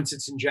once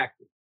it's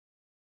injected.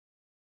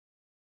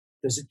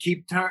 Does it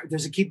keep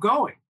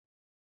going?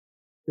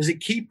 Does it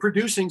keep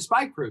producing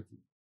spike protein?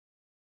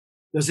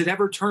 Does it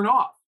ever turn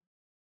off?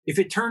 If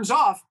it turns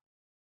off,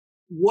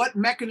 what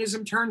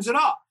mechanism turns it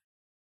off?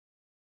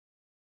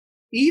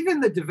 Even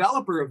the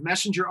developer of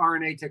messenger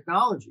RNA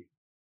technology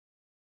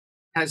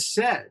has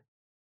said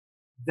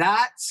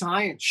that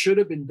science should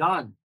have been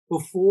done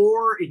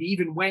before it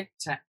even went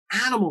to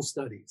animal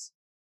studies,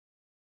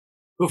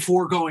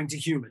 before going to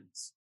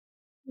humans.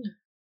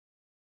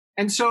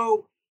 And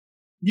so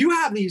you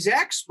have these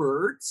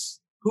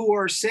experts who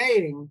are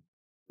saying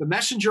the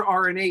messenger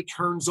RNA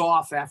turns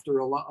off after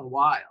a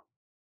while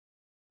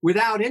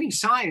without any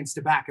science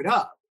to back it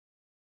up.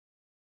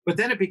 But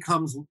then it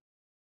becomes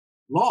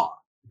law.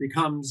 It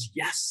becomes,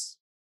 yes,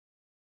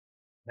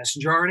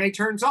 messenger RNA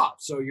turns off,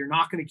 so you're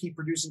not going to keep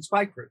producing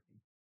spike protein,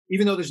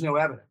 even though there's no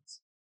evidence.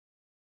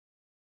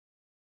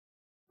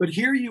 But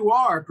here you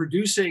are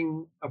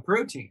producing a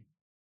protein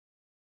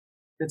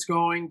that's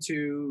going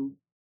to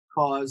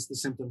cause the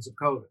symptoms of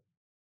COVID.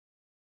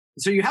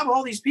 So you have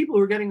all these people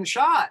who are getting the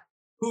shot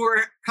who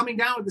are coming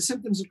down with the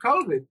symptoms of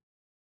COVID.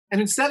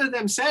 And instead of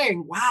them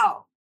saying,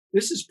 wow,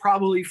 this is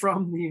probably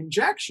from the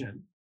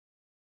injection,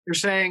 they're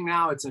saying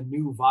now it's a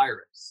new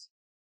virus,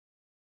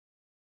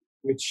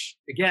 which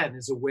again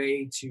is a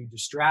way to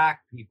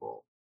distract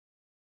people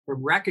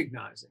from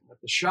recognizing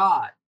that the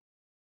shot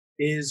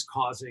is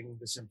causing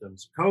the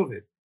symptoms of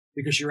COVID,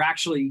 because you're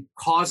actually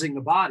causing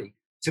the body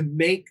to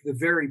make the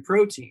very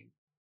protein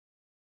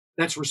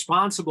that's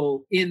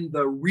responsible in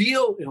the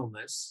real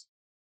illness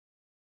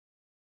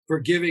for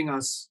giving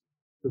us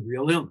the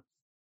real illness.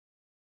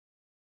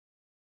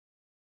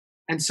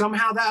 And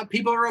somehow that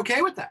people are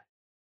okay with that.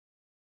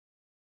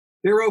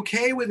 They're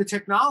okay with a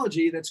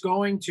technology that's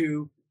going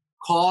to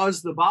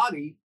cause the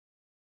body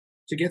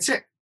to get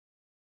sick.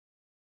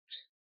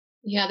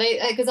 Yeah,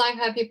 because I've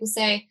heard people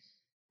say,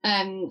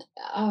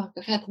 I've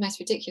heard the most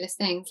ridiculous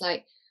things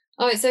like,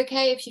 oh, it's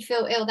okay if you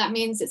feel ill, that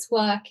means it's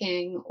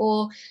working.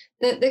 Or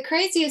the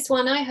craziest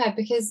one I heard,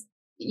 because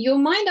your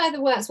mind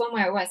either works one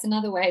way or works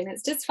another way. And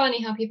it's just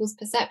funny how people's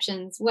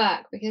perceptions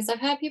work, because I've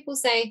heard people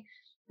say,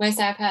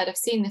 I've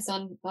seen this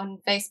on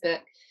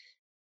Facebook,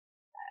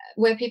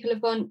 where people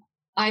have gone,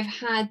 I've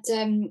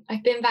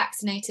been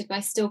vaccinated, but I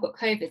still got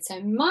COVID. So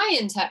my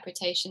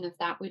interpretation of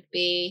that would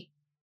be,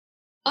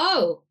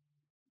 oh,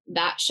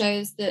 that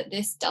shows that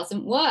this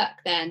doesn't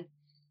work then.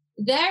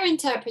 Their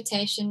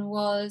interpretation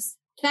was,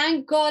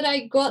 thank God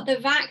I got the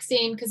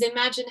vaccine, because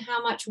imagine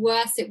how much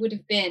worse it would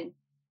have been.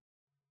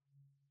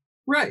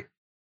 Right.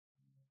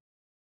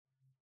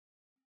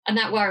 And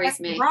that worries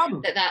me.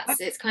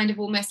 It's kind of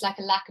almost like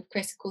a lack of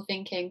critical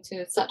thinking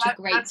to such a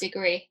great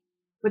degree.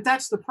 But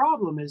that's the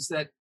problem, is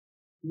that,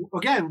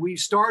 again, we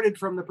started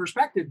from the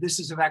perspective, this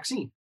is a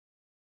vaccine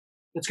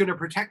that's going to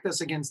protect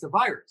us against the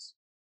virus.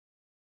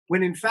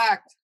 When in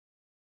fact,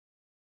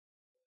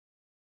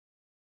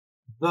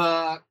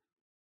 the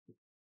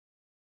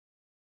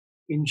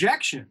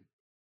injection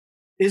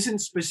isn't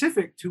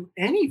specific to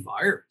any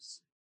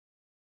virus,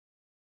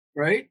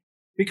 right?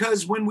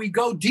 Because when we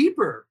go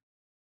deeper,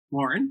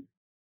 Lauren,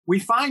 we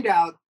find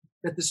out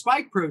that the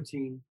spike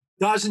protein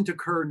doesn't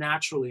occur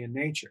naturally in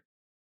nature.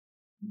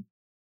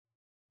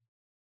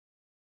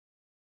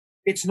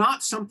 It's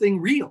not something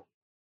real.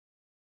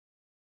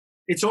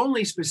 It's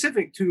only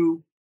specific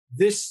to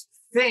this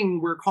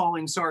thing we're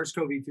calling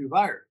SARS-CoV-2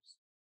 virus.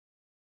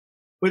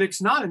 But it's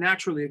not a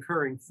naturally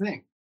occurring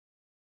thing.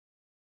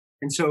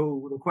 And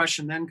so the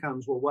question then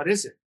comes, well, what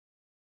is it?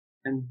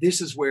 And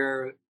this is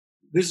where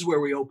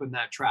we open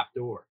that trap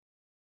door,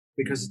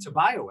 because it's a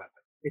bioweapon.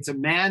 It's a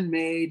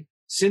man-made,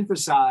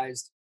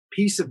 synthesized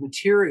piece of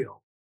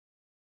material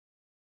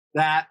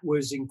that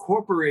was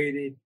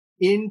incorporated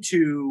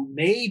into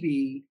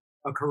maybe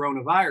a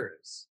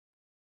coronavirus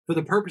for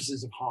the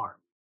purposes of harm.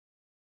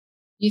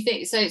 You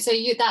think so? So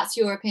that's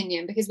your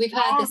opinion, because we've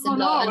heard this a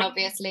lot, and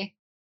obviously.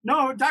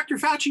 No, Dr.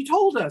 Fauci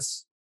told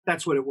us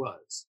that's what it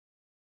was,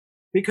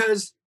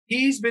 because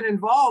he's been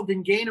involved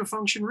in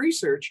gain-of-function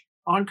research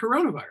on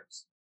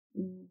coronavirus.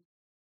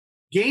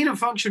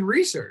 Gain-of-function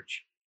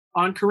research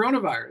on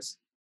coronavirus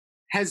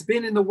has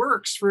been in the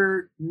works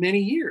for many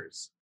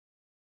years.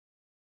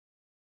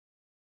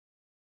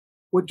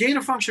 What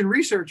gain-of-function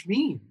research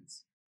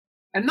means,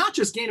 and not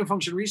just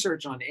gain-of-function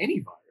research on any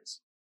virus,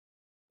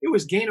 it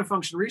was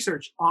gain-of-function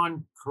research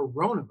on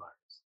coronavirus.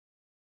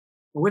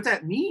 And what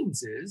that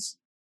means is,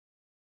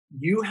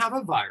 you have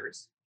a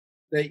virus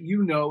that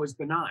you know is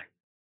benign,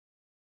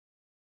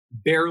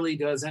 barely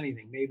does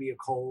anything, maybe a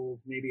cold,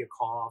 maybe a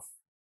cough,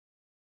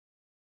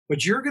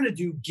 but you're going to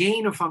do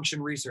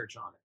gain-of-function research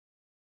on it.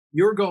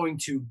 You're going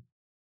to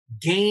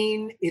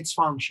gain its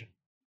function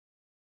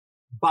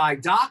by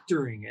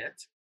doctoring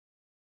it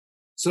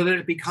so that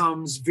it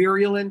becomes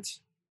virulent,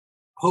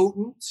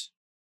 potent,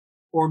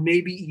 or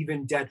maybe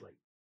even deadly.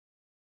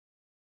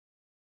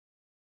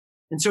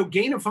 And so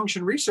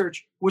gain-of-function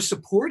research was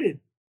supported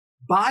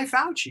by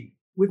Fauci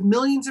with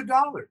millions of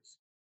dollars,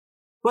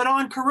 but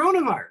on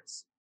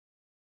coronavirus.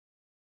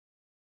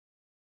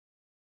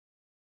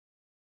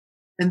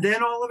 And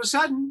then all of a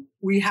sudden,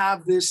 we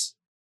have this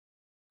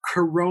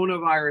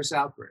coronavirus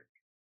outbreak.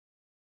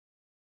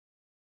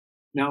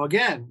 Now,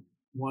 again,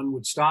 one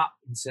would stop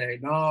and say,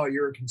 no,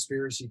 you're a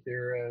conspiracy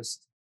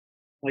theorist.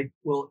 Like,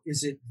 well,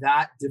 is it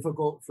that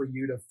difficult for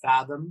you to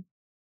fathom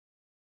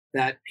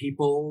that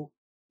people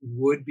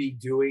would be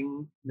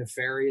doing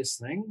nefarious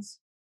things?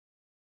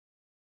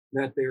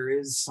 That there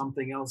is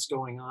something else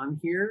going on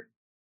here?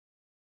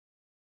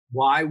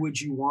 Why would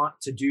you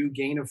want to do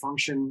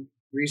gain-of-function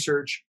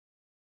research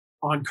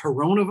on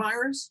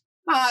coronavirus?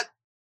 Not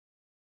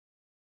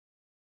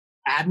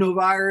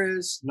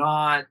adenovirus,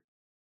 not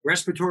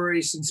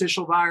respiratory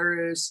syncytial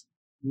virus,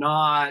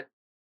 not,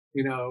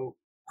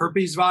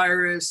 herpes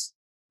virus.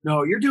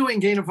 No, you're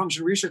doing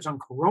gain-of-function research on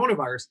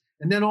coronavirus.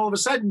 And then all of a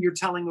sudden you're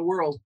telling the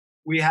world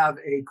we have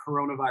a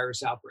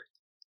coronavirus outbreak.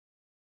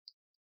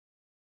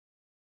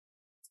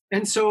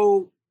 And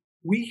so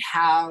we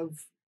have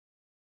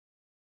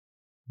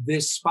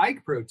this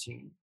spike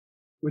protein,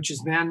 which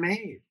is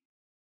man-made.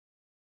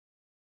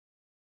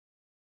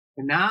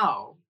 And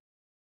now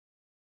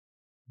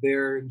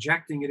they're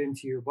injecting it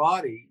into your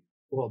body.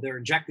 Well, they're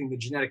injecting the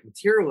genetic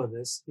material of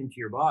this into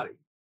your body.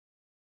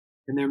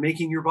 And they're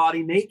making your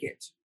body make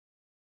it.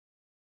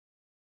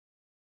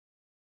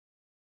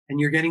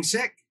 And you're getting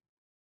sick.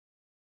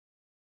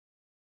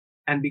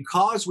 And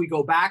because we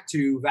go back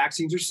to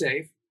vaccines are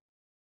safe,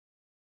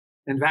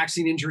 and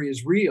vaccine injury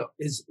is real,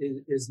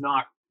 is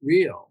not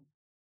real,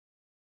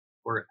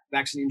 or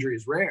vaccine injury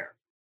is rare,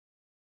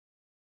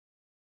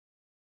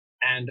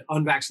 and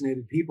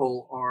unvaccinated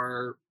people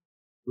are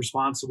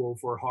responsible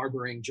for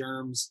harboring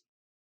germs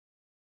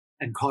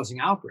and causing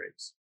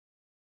outbreaks.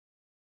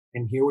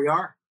 And here we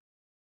are.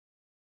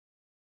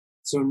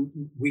 So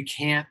we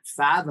can't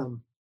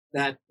fathom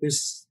that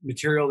this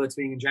material that's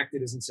being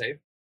injected isn't safe,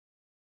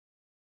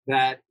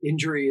 that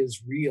injury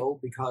is real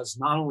because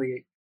not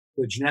only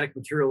the genetic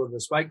material of the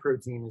spike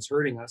protein is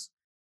hurting us,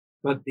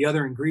 but the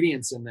other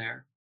ingredients in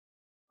there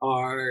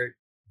are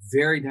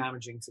very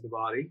damaging to the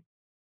body.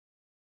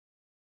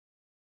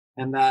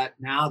 And that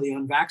now the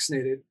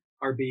unvaccinated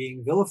are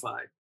being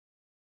vilified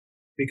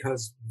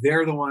because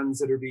they're the ones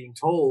that are being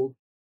told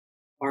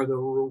are the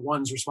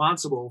ones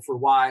responsible for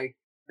why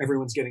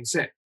everyone's getting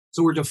sick.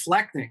 So we're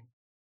deflecting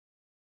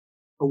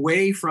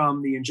away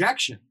from the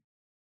injection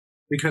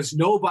because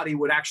nobody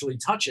would actually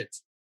touch it.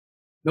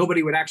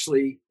 Nobody would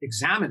actually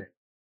examine it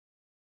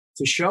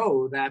to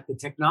show that the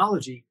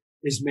technology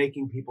is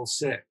making people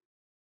sick.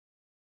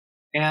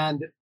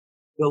 And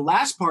the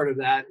last part of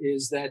that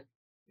is that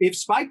if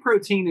spike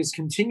protein is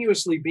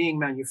continuously being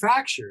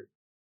manufactured,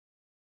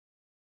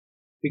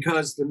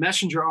 because the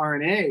messenger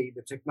RNA,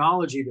 the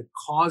technology that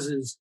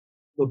causes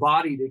the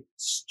body to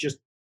just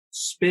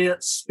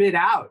spit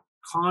out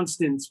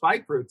constant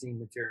spike protein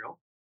material,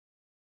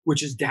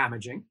 which is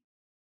damaging,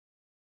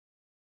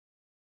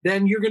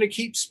 then you're going to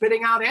keep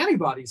spitting out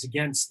antibodies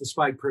against the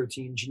spike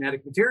protein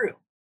genetic material.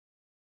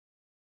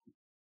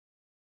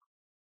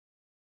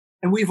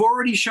 And we've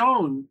already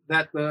shown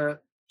that the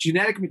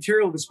genetic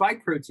material of the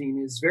spike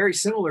protein is very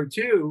similar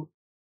to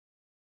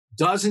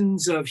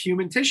dozens of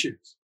human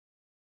tissues.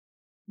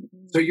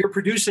 So you're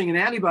producing an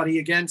antibody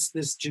against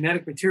this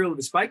genetic material of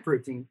the spike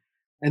protein,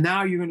 and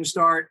now you're going to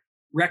start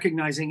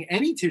recognizing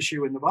any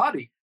tissue in the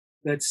body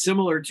that's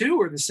similar to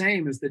or the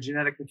same as the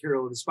genetic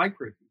material of the spike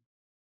protein.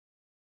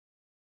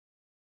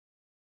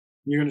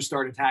 You're going to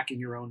start attacking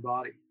your own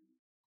body.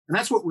 And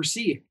that's what we're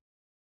seeing,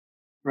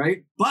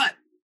 right? But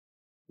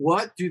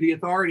what do the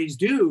authorities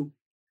do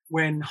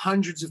when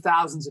hundreds of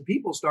thousands of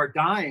people start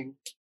dying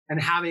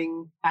and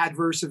having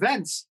adverse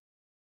events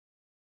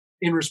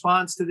in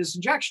response to this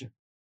injection?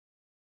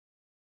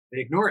 They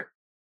ignore it.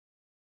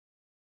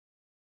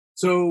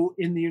 So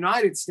in the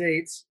United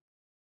States,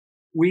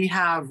 we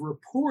have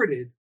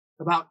reported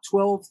about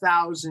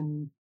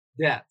 12,000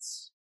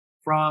 deaths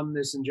from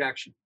this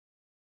injection.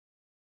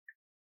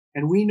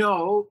 And we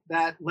know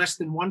that less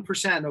than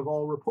 1% of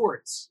all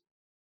reports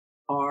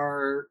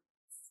are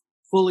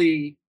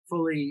fully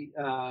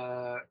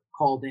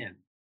called in.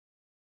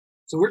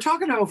 So we're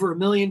talking over 1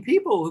 million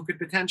people who could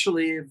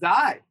potentially have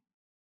died.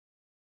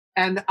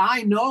 And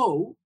I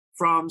know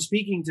from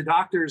speaking to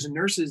doctors and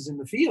nurses in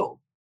the field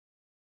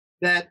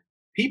that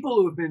people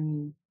who have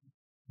been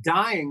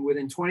dying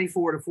within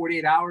 24 to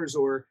 48 hours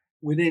or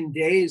within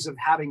days of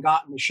having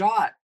gotten the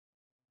shot,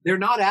 they're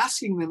not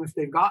asking them if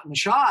they've gotten the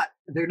shot.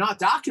 They're not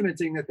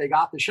documenting that they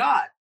got the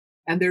shot.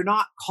 And they're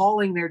not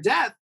calling their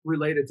death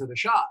related to the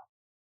shot.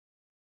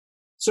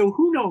 So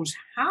who knows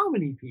how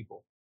many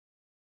people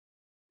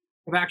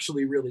have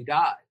actually really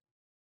died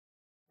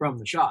from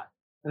the shot.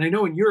 And I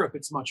know in Europe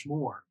it's much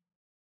more.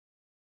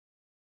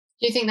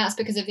 Do you think that's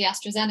because of the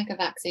AstraZeneca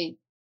vaccine?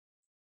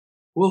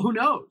 Well, who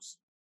knows?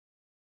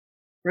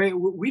 Right?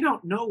 We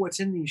don't know what's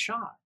in these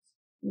shots.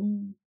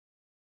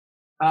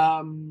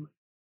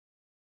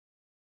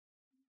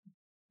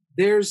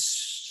 There's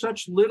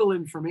such little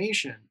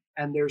information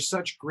and there's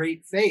such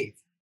great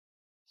faith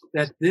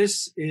that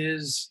this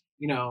is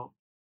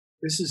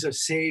a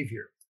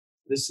savior.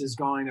 This is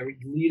going to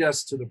lead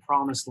us to the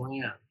promised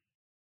land.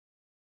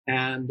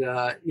 And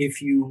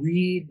if you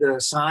read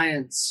the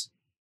science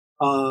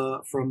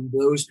from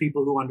those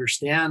people who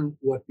understand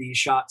what these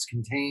shots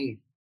contain,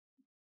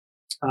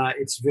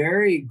 it's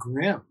very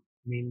grim.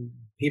 I mean,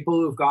 people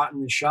who've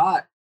gotten the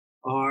shot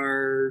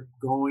are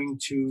going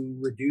to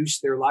reduce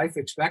their life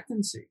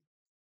expectancy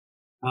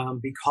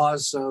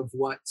because of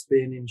what's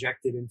been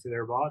injected into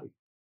their body.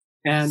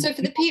 And so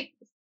for the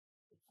people,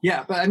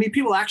 yeah, but I mean,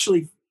 people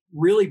actually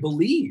really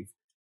believe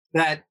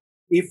that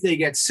if they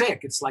get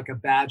sick, it's like a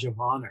badge of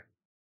honor.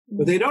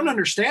 But they don't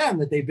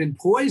understand that they've been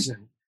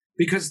poisoned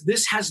because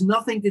this has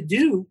nothing to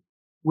do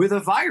with a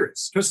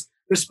virus. Because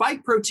the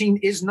spike protein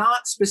is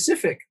not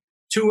specific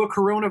to a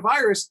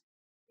coronavirus.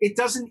 It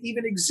doesn't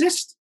even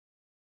exist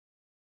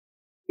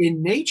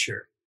in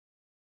nature.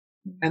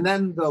 And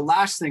then the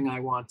last thing I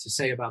want to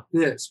say about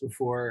this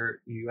before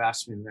you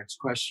ask me the next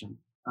question.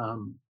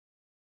 The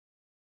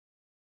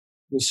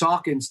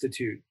Salk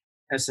Institute,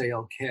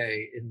 SALK,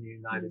 in the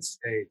United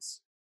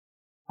States,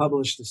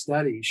 published a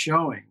study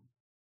showing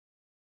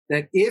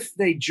that if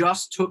they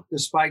just took the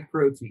spike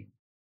protein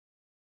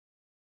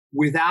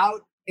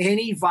without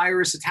any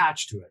virus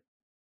attached to it,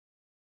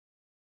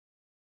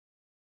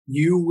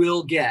 you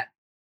will get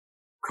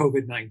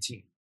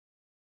COVID-19.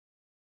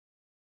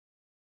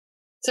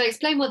 So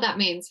explain what that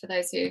means for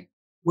those who...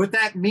 What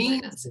that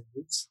means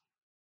is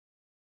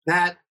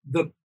that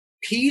the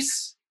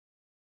piece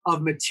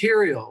of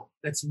material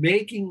that's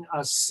making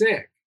us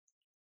sick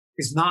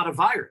is not a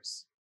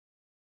virus.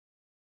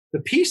 The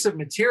piece of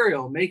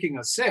material making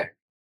us sick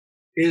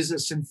is a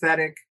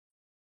synthetic,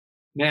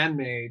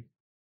 man-made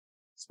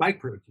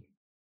spike protein.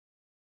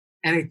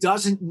 And it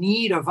doesn't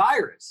need a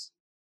virus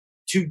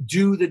to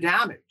do the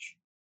damage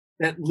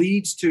that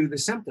leads to the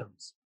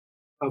symptoms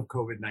of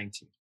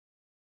COVID-19.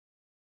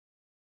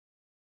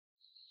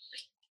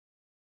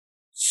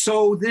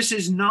 So this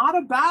is not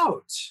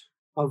about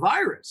a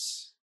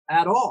virus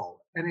at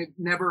all, and it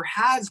never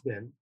has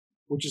been,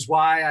 which is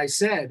why I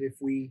said if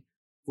we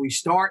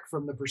start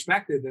from the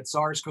perspective that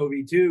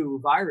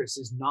SARS-CoV-2 virus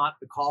is not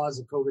the cause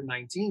of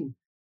COVID-19,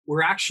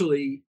 we're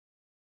actually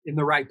in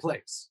the right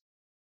place.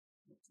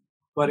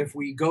 But if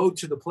we go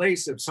to the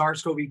place of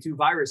SARS-CoV-2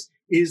 virus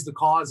is the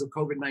cause of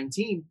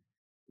COVID-19,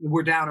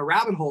 we're down a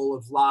rabbit hole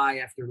of lie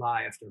after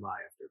lie after lie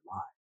after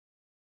lie.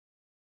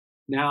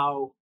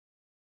 Now,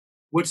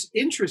 what's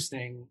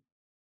interesting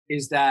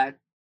is that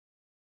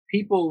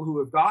people who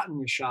have gotten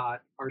the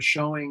shot are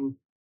showing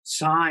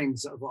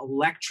signs of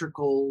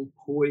electrical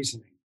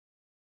poisoning,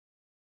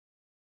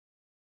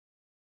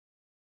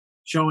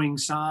 showing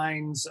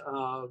signs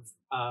of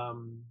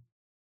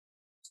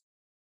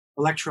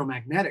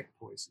electromagnetic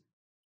poisoning.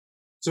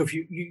 So if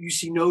you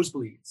see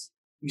nosebleeds,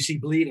 you see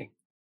bleeding,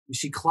 you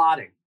see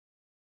clotting,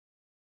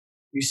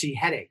 you see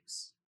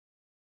headaches,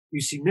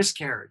 you see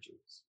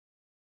miscarriages,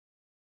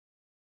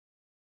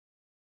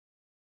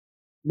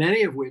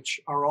 many of which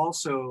are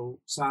also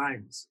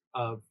signs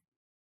of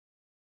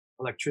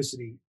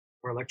electricity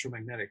or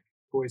electromagnetic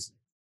poisoning.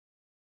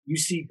 You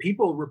see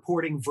people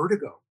reporting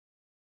vertigo,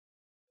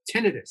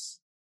 tinnitus,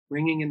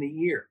 ringing in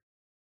the ear.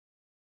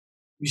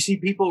 You see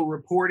people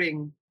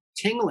reporting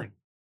tingling,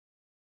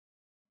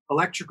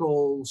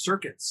 electrical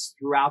circuits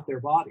throughout their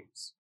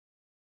bodies.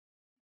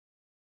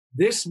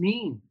 This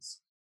means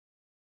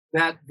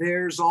that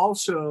there's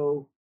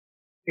also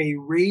a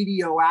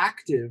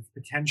radioactive,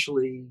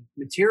 potentially,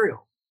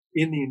 material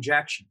in the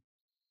injection.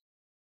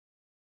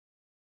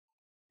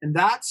 And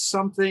that's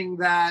something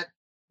that,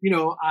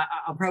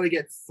 I'll probably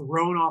get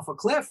thrown off a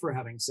cliff for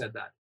having said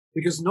that.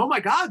 Because, oh my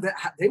God,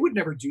 they would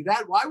never do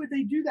that. Why would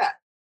they do that?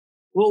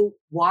 Well,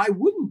 why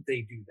wouldn't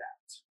they do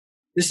that?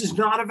 This is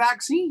not a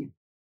vaccine.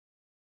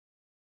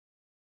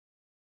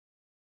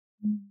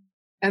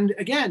 And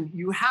again,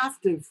 you have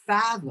to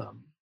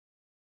fathom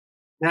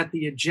that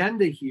the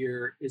agenda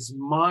here is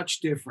much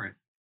different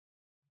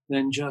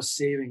than just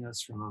saving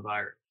us from a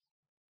virus.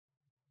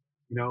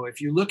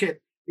 If you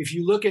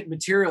look at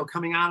material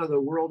coming out of the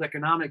World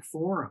Economic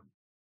Forum,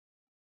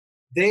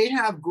 they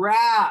have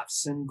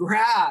graphs and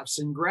graphs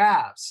and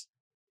graphs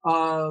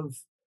of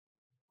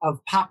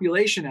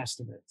population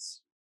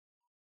estimates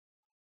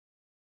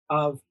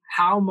of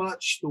how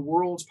much the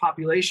world's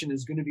population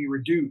is going to be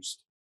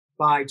reduced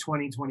by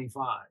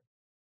 2025.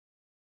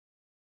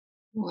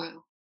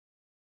 Wow.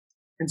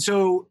 And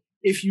so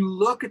if you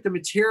look at the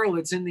material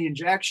that's in the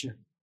injection,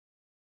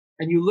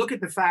 and you look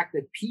at the fact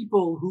that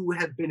people who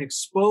have been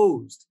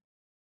exposed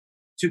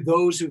to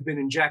those who've been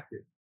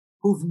injected,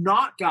 who've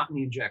not gotten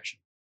the injection,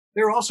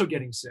 they're also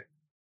getting sick.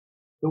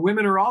 The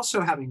women are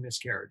also having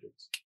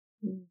miscarriages.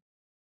 Mm.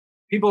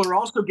 People are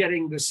also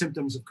getting the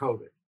symptoms of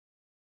COVID.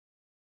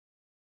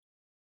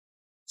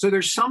 So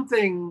there's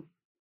something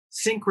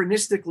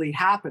synchronistically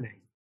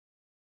happening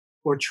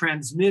or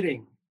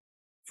transmitting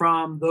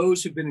from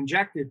those who've been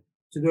injected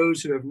to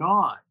those who have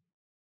not.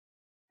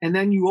 And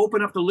then you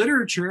open up the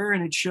literature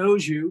and it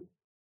shows you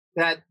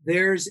that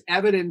there's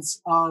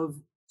evidence of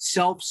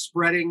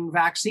self-spreading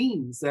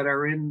vaccines that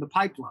are in the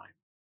pipeline.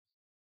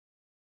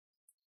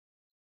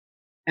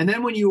 And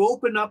then when you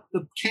open up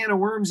the can of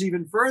worms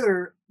even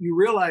further, you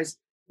realize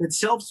that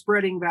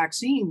self-spreading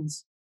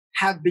vaccines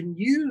have been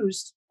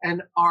used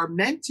and are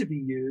meant to be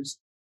used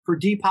for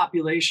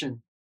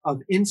depopulation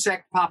of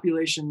insect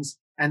populations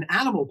and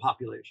animal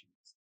populations.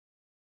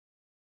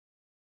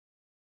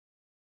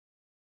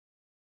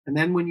 And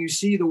then when you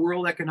see the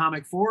World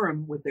Economic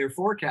Forum with their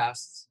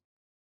forecasts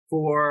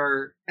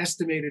for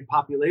estimated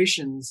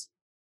populations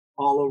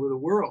all over the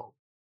world,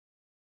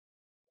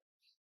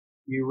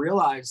 you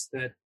realize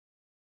that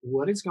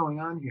what is going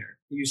on here?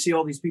 You see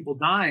all these people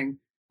dying,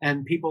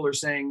 and people are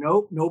saying,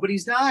 nope,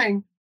 nobody's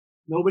dying.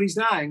 Nobody's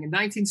dying. In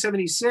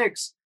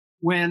 1976,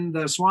 when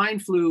the swine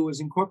flu was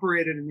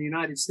incorporated in the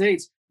United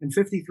States and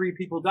 53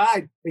 people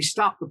died, they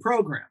stopped the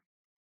program.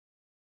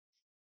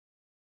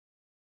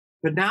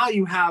 But now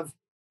you have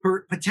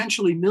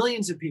potentially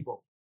millions of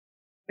people.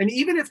 And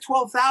even if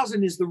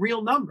 12,000 is the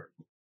real number,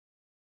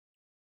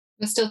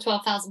 it's still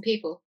 12,000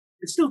 people.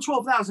 It's still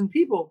 12,000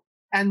 people.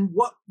 And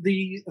what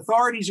the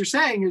authorities are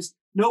saying is,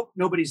 nope,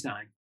 nobody's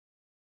dying.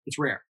 It's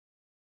rare.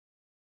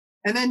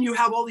 And then you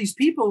have all these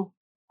people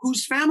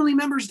whose family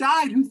members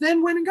died, who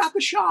then went and got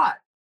the shot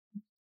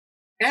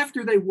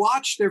after they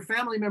watched their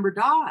family member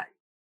die.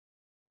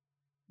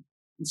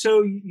 And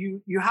so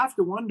you have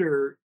to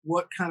wonder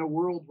what kind of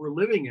world we're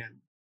living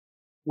in,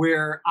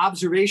 where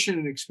observation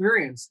and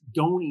experience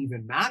don't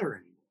even matter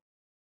anymore.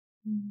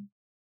 Mm-hmm.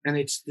 And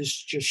it's this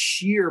just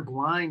sheer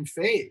blind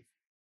faith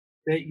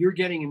that you're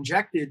getting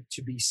injected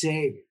to be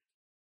saved,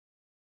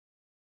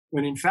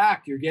 when in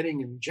fact you're getting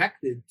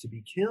injected to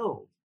be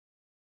killed.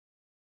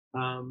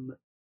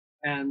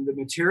 And the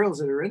materials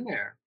that are in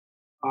there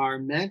are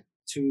meant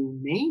to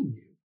maim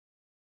you.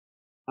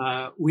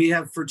 We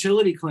have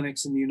fertility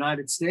clinics in the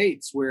United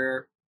States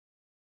where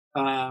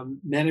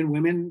men and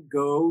women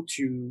go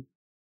to,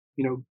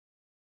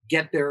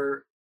 get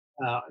their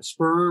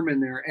sperm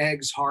and their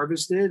eggs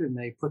harvested, and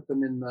they put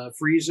them in the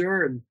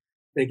freezer, and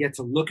they get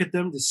to look at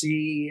them to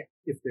see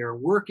if they're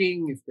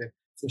working, if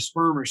the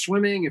sperm are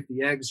swimming, if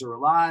the eggs are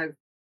alive.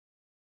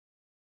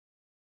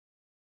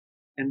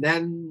 And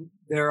then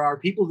there are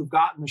people who've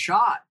gotten the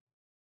shot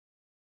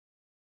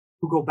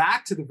who go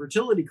back to the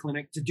fertility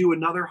clinic to do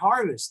another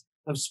harvest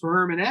of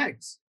sperm and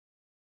eggs.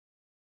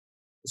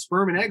 The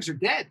sperm and eggs are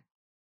dead.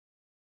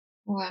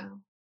 Wow.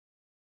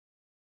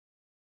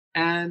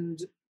 And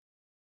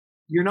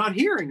you're not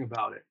hearing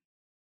about it.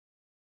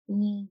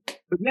 Mm.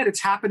 But yet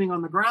it's happening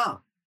on the ground.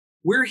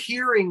 We're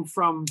hearing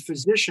from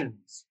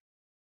physicians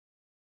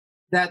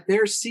that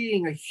they're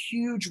seeing a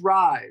huge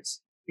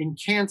rise in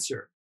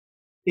cancer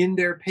in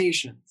their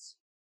patients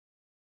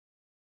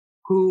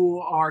who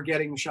are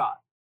getting the shot.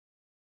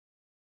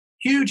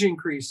 Huge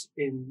increase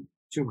in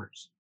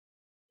tumors.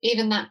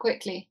 Even that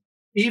quickly?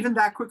 Even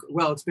that quickly.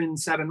 Well, it's been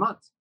 7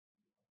 months.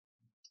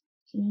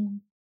 Mm.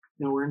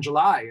 We're in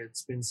July.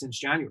 It's been since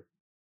January.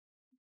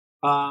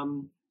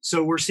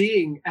 So we're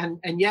seeing,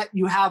 and yet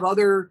you have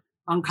other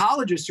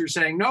oncologists who are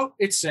saying, no,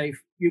 it's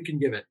safe. You can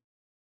give it.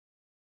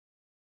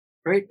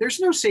 Right? There's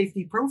no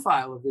safety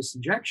profile of this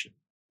injection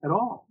at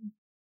all.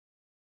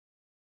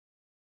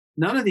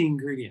 None of the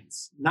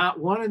ingredients, not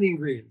one of the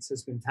ingredients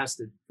has been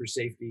tested for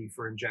safety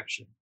for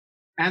injection.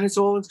 And it's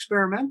all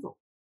experimental.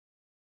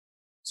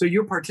 So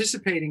you're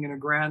participating in a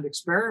grand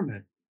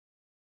experiment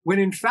when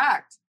in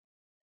fact,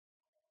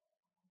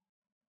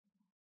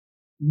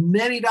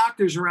 many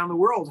doctors around the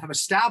world have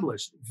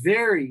established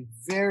very,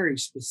 very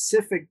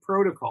specific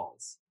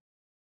protocols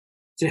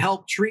to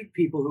help treat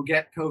people who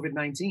get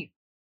COVID-19.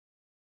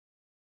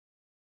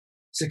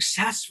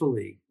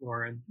 Successfully,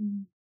 Lauren.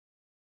 Mm.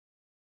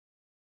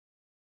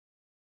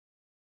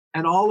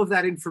 And all of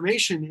that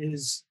information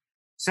is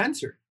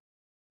censored.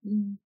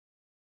 Mm.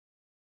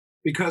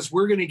 Because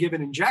we're going to give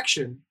an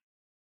injection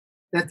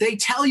that they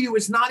tell you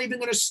is not even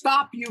going to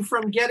stop you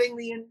from getting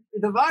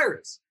the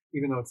virus,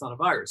 even though it's not a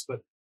virus, but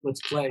let's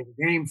play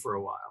the game for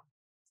a while.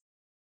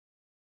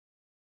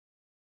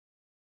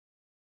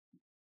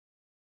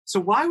 So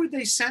why would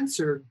they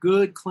censor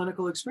good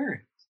clinical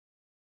experience?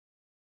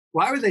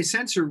 Why would they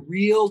censor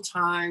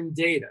real-time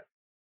data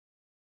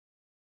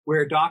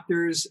where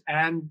doctors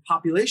and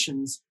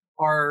populations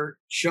are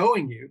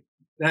showing you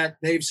that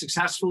they've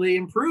successfully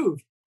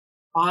improved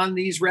on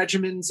these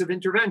regimens of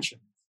intervention?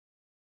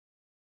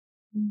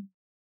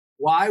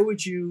 Why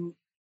would you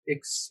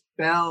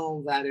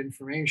expel that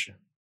information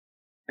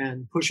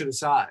and push it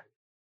aside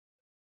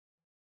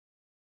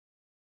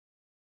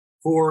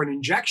for an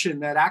injection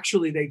that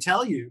actually they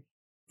tell you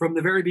from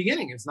the very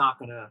beginning is not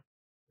going to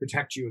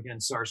protect you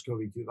against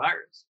SARS-CoV-2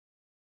 virus?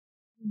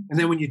 And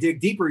then when you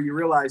dig deeper, you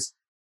realize,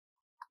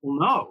 well,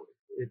 no,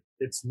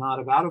 it's not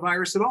about a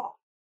virus at all.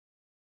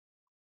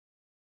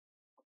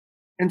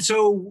 And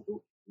so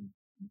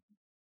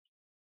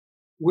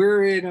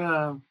we're in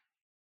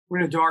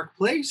a dark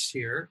place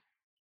here,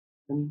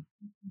 and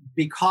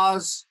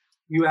because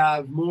you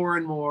have more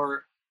and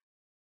more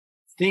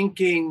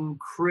thinking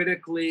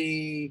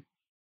critically,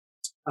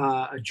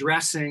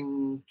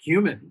 addressing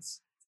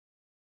humans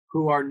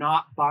who are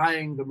not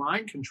buying the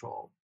mind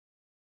control,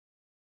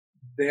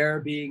 they're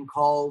being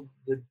called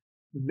the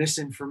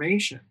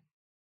misinformation,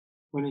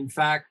 when in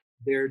fact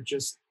they're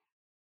just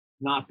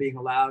not being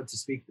allowed to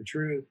speak the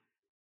truth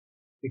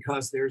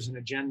because there's an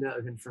agenda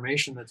of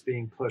information that's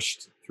being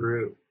pushed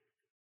through.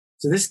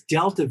 So this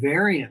Delta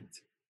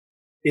variant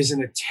is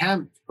an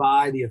attempt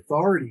by the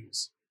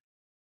authorities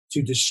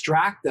to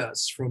distract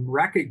us from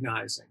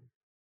recognizing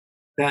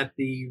that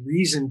the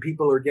reason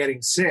people are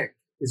getting sick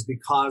is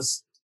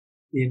because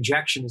the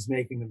injection is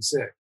making them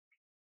sick.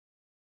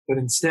 But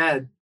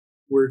instead,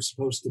 we're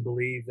supposed to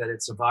believe that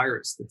it's a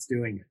virus that's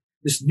doing it.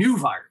 This new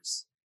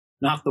virus,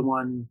 not the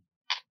one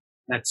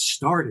that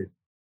started,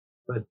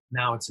 but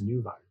now it's a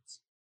new virus.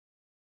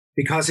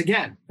 Because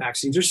again,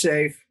 vaccines are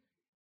safe,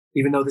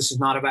 even though this is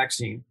not a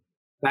vaccine.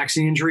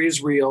 Vaccine injury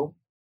is real,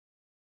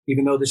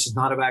 even though this is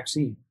not a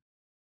vaccine.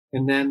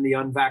 And then the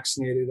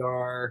unvaccinated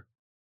are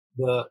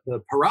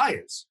the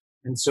pariahs.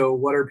 And so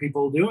what are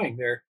people doing?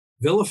 They're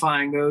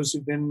vilifying those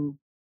who've been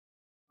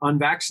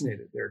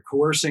unvaccinated. They're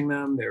coercing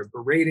them. They're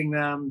berating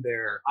them.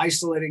 They're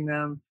isolating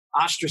them,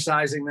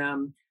 ostracizing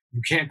them.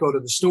 You can't go to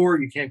the store.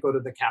 You can't go to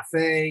the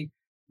cafe.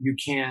 You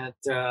can't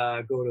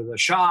go to the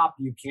shop.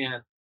 You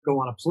can't go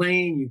on a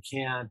plane. You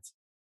can't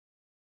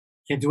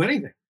do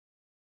anything.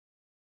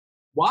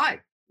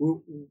 Why?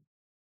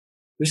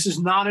 This is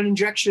not an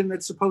injection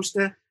that's supposed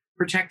to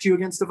protect you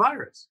against the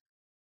virus.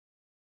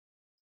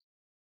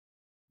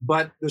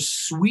 But the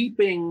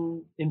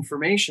sweeping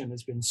information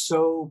has been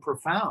so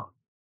profound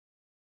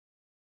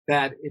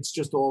that it's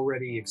just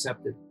already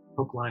accepted,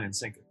 hook, line, and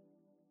sinker.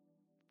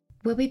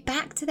 We'll be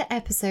back to the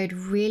episode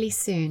really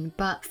soon,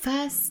 but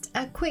first,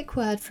 a quick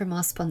word from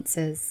our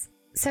sponsors.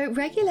 So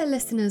regular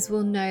listeners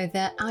will know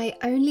that I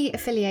only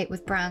affiliate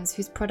with brands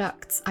whose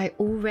products I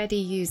already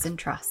use and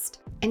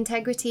trust.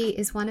 Integrity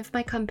is one of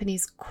my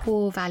company's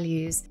core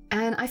values,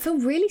 and I feel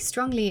really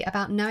strongly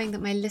about knowing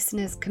that my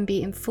listeners can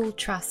be in full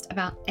trust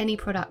about any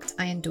product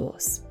I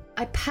endorse.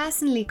 I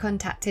personally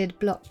contacted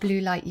Block Blue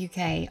Light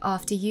UK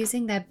after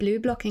using their blue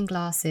blocking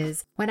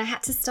glasses when I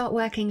had to start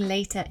working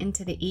later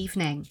into the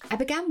evening. I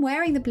began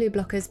wearing the blue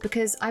blockers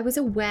because I was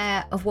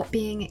aware of what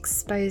being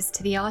exposed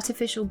to the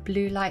artificial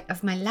blue light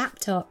of my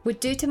laptop would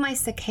do to my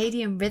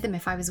circadian rhythm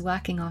if I was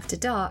working after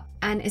dark,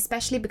 and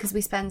especially because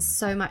we spend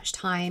so much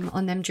time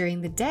on them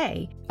during the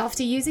day.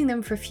 After using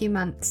them for a few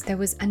months, there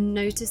was a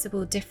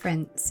noticeable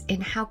difference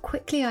in how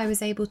quickly I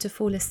was able to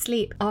fall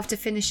asleep after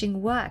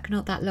finishing work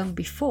not that long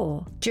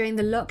before. During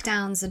the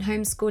lockdowns and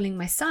homeschooling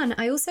my son,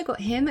 I also got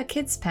him a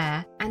kids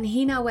pair, and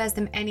he now wears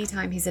them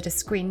anytime he's at a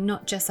screen,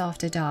 not just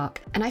after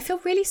dark. And I feel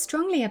really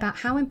strongly about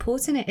how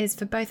important it is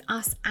for both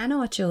us and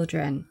our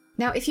children.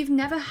 Now, if you've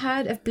never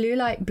heard of blue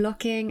light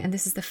blocking and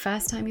this is the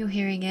first time you're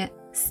hearing it,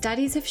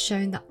 studies have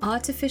shown that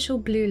artificial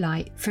blue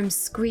light from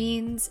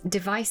screens,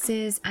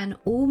 devices, and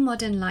all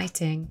modern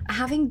lighting are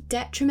having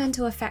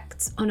detrimental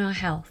effects on our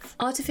health.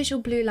 Artificial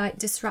blue light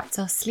disrupts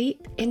our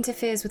sleep,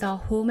 interferes with our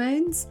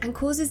hormones, and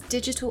causes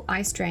digital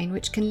eye strain,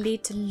 which can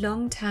lead to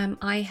long-term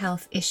eye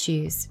health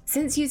issues.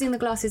 Since using the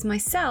glasses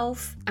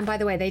myself, and by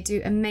the way, they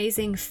do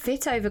amazing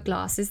fit-over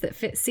glasses that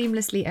fit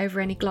seamlessly over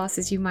any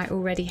glasses you might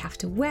already have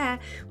to wear,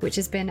 which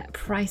has been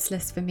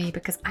priceless for me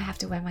because I have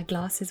to wear my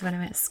glasses when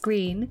I'm at a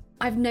screen.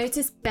 I've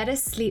noticed better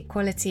sleep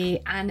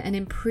quality and an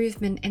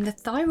improvement in the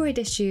thyroid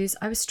issues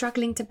I was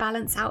struggling to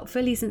balance out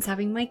fully since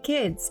having my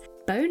kids.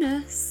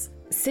 Bonus!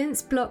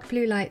 Since Block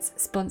Blue Light's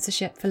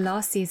sponsorship for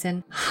last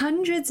season,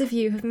 hundreds of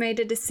you have made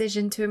a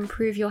decision to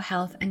improve your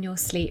health and your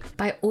sleep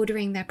by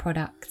ordering their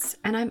products,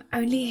 and I'm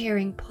only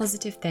hearing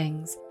positive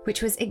things,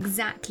 which was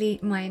exactly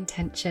my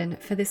intention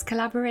for this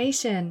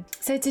collaboration.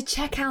 So to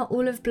check out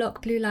all of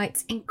Block Blue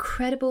Light's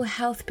incredible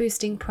health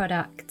boosting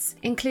products,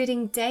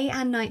 including day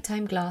and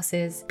nighttime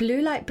glasses,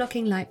 blue light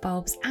blocking light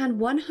bulbs, and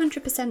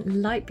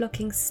 100% light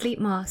blocking sleep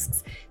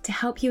masks to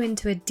help you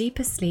into a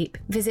deeper sleep,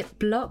 visit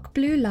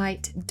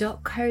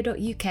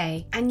blockbluelight.co.uk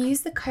and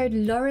use the code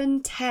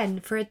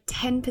Lauren10 for a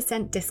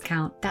 10%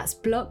 discount. That's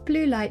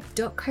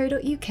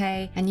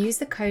blockbluelight.co.uk and use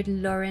the code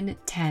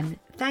Lauren10.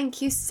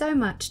 Thank you so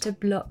much to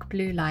Block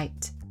Blue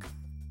Light.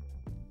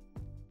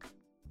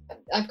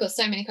 I've got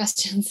so many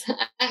questions.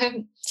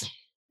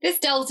 This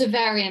Delta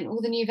variant,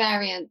 all the new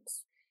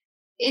variants,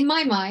 in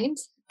my mind,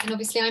 and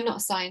obviously I'm not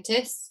a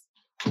scientist,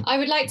 I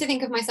would like to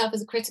think of myself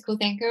as a critical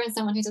thinker and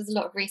someone who does a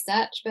lot of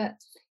research, but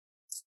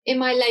in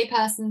my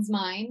layperson's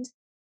mind,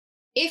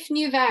 if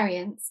new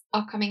variants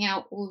are coming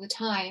out all the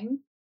time,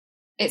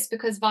 it's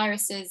because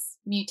viruses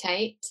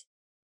mutate,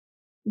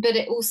 but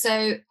it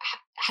also,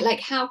 like,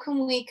 how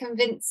can we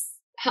convince,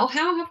 how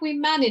have we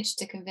managed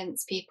to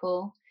convince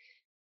people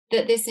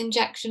that this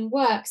injection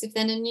works if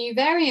then a new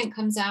variant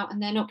comes out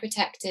and they're not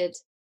protected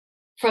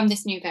from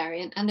this new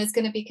variant and there's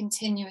going to be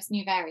continuous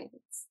new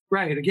variants?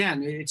 Right.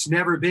 Again, it's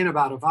never been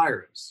about a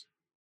virus.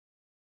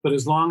 But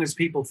as long as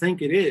people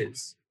think it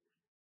is,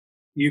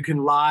 you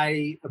can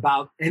lie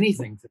about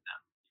anything to them.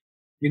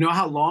 You know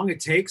how long it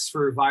takes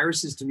for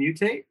viruses to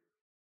mutate?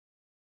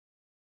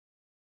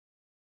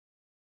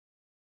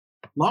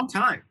 Long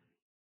time.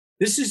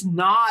 This is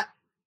not,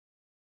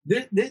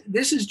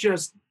 this is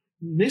just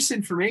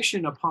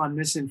misinformation upon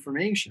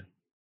misinformation.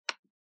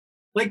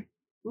 Like,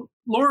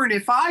 Lauren,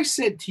 if I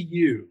said to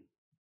you,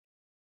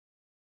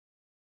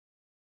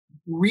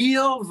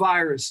 real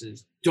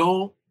viruses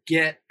don't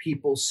get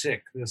people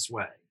sick this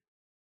way,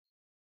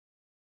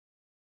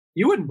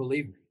 you wouldn't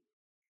believe me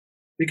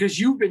because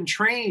you've been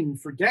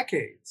trained for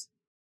decades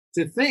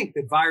to think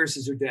that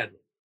viruses are deadly.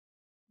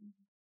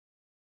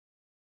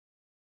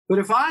 But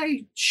if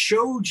I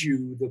showed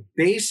you the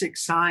basic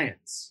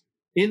science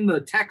in the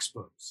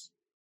textbooks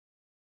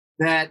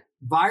that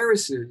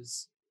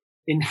viruses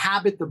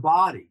inhabit the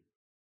body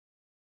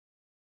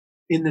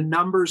in the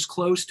numbers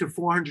close to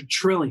 400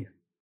 trillion,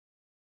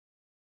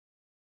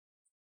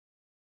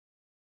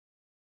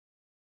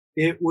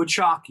 it would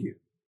shock you,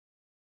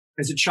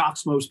 as it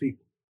shocks most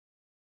people.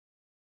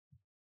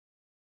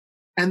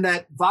 And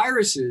that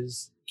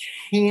viruses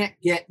can't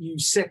get you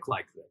sick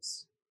like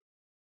this.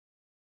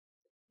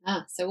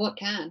 So what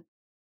can?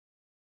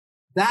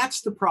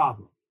 That's the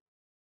problem.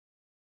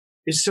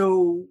 Is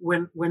so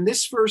when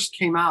this first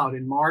came out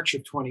in March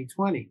of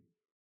 2020,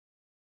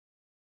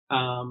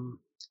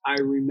 I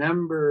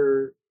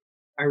remember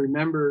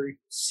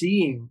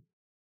seeing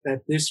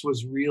that this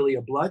was really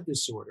a blood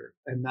disorder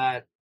and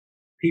that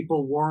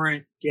people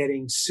weren't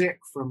getting sick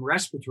from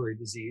respiratory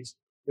disease.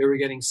 They were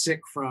getting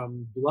sick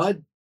from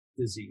blood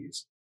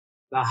disease.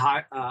 The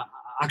high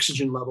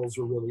oxygen levels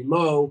were really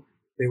low.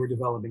 They were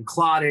developing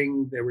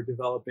clotting. They were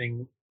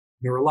developing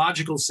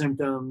neurological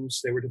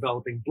symptoms. They were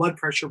developing blood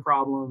pressure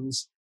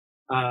problems.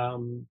 I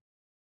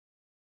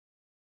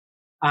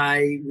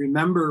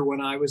remember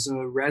when I was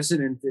a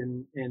resident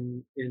in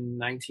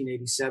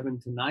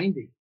 1987 to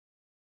 90,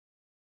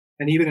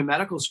 and even in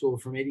medical school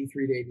from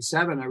 83 to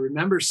 87, I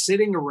remember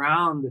sitting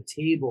around the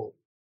table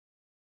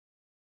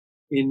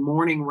in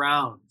morning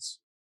rounds,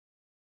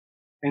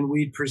 and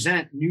we'd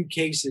present new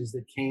cases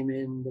that came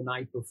in the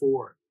night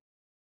before.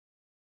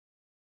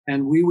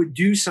 And we would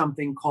do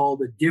something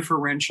called a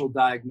differential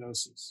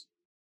diagnosis.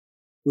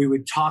 We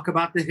would talk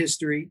about the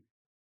history.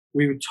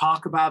 We would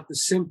talk about the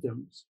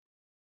symptoms.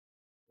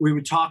 We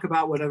would talk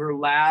about whatever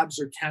labs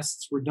or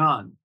tests were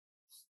done.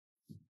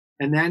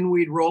 And then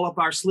we'd roll up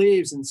our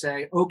sleeves and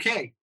say,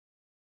 okay,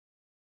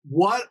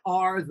 what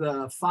are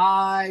the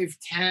 5,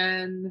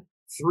 10,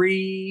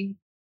 3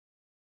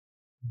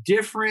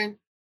 different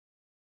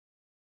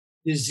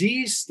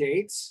disease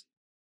states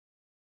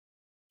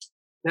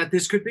that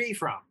this could be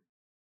from?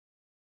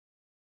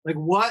 Like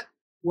what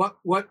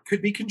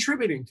could be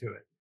contributing to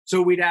it?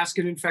 So we'd ask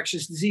an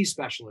infectious disease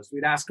specialist.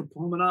 We'd ask a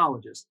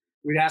pulmonologist.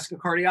 We'd ask a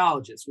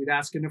cardiologist. We'd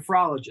ask a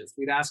nephrologist.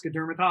 We'd ask a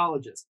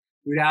dermatologist.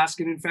 We'd ask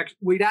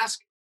we'd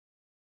ask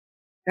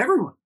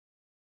everyone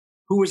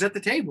who was at the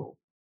table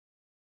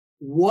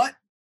what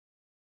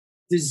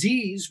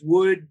disease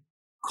would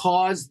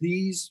cause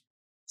these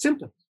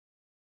symptoms.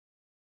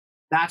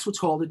 That's what's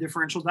called a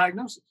differential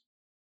diagnosis.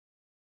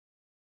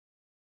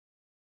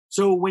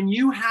 So when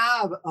you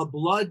have a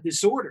blood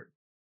disorder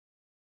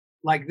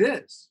like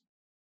this,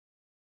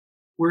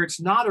 where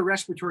it's not a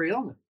respiratory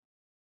illness,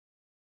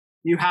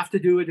 you have to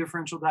do a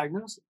differential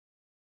diagnosis.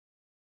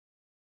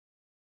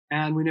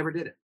 And we never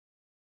did it.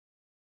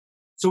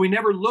 So we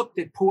never looked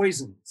at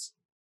poisons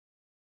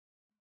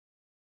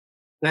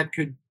that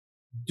could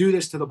do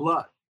this to the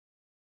blood.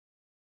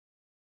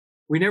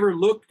 We never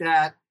looked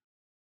at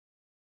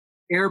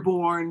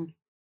airborne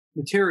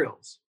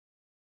materials,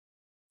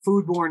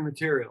 foodborne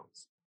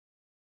materials,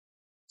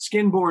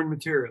 skin-borne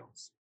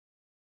materials.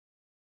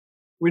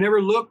 We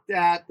never looked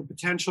at the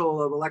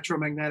potential of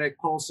electromagnetic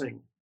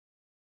pulsing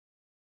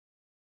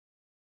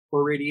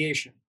or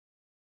radiation.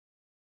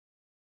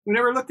 We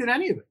never looked at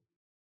any of it.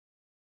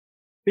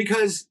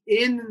 Because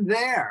in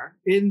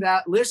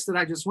that list that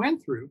I just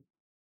went through,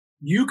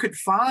 you could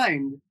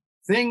find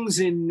things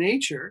in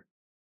nature,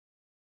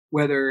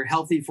 whether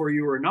healthy for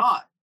you or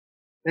not,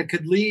 that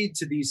could lead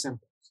to these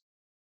symptoms.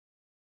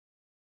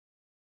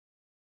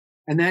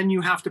 And then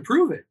you have to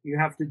prove it. You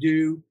have to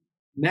do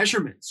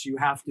measurements. You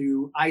have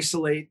to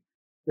isolate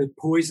the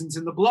poisons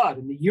in the blood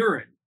and the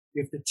urine.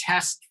 You have to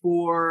test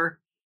for,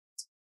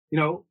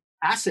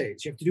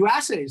 assays. You have to do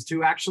assays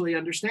to actually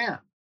understand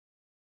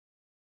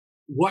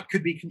what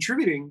could be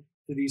contributing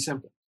to these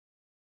symptoms.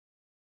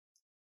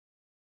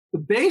 The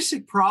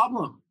basic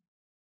problem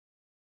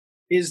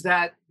is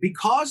that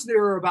because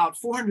there are about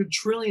 400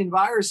 trillion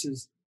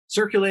viruses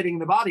circulating in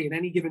the body at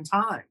any given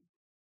time,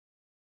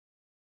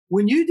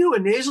 when you do a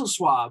nasal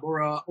swab or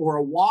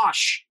a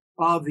wash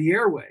of the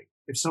airway,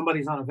 if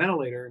somebody's on a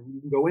ventilator and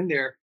you can go in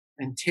there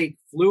and take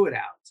fluid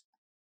out,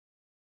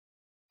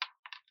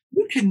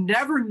 you can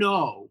never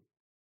know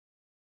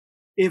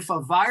if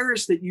a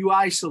virus that you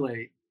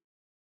isolate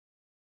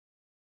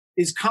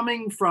is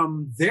coming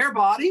from their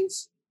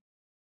bodies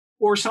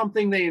or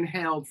something they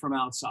inhaled from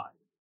outside.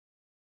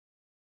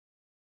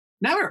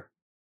 Never.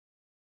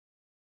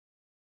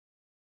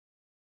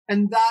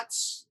 And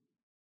that's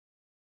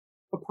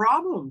a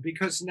problem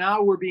because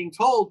now we're being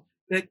told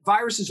that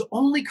viruses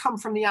only come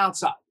from the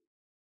outside.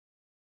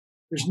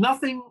 There's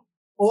nothing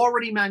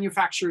already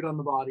manufactured on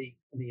the body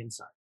on the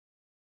inside.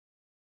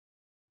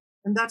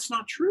 And that's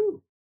not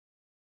true.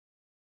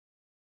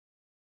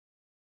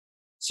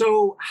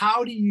 So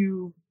how do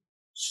you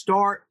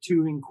start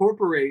to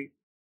incorporate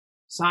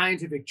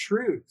scientific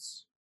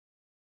truths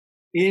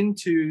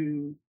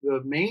into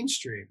the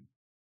mainstream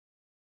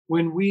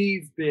when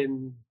we've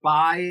been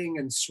buying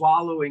and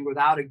swallowing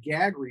without a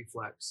gag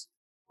reflex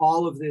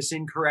all of this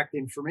incorrect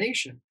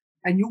information?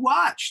 And you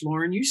watch,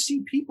 Lauren, you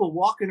see people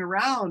walking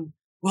around,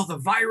 well, the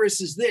virus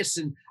is this,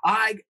 and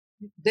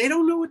they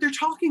don't know what they're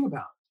talking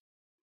about.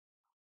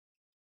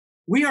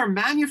 We are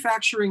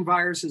manufacturing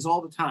viruses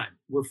all the time.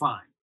 We're fine.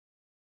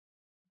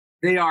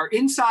 They are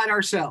inside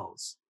our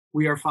cells.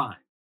 We are fine.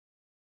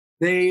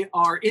 They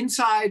are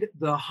inside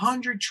the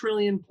 100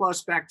 trillion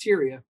plus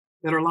bacteria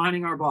that are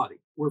lining our body.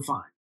 We're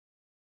fine.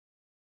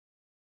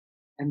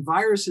 And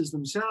viruses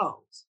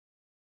themselves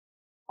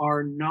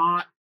are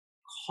not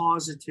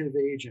causative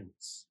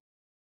agents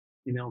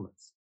in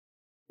illness.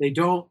 They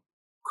don't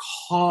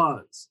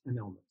cause an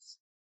illness.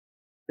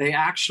 They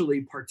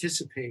actually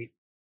participate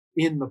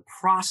in the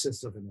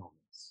process of an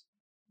illness,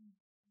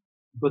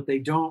 but they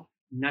don't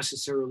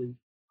necessarily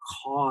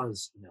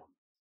cause an illness.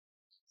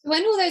 So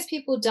when all those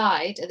people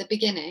died at the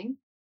beginning,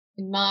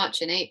 in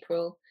March and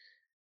April,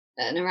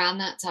 and around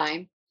that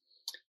time,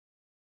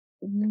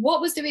 what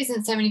was the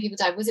reason so many people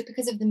died? Was it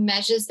because of the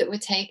measures that were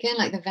taken,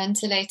 like the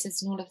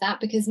ventilators and all of that?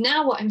 Because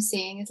now what I'm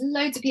seeing is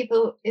loads of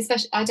people,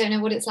 especially, I don't know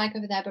what it's like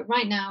over there, but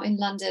right now in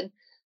London,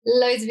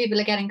 loads of people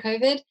are getting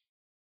COVID,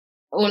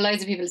 or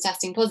loads of people are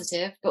testing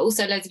positive, but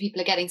also loads of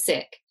people are getting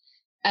sick.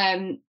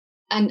 And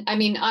I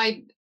mean,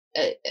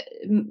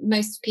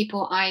 most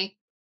people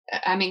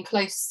I'm in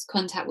close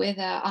contact with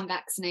are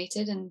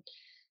unvaccinated, and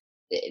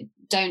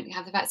don't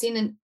have the vaccine.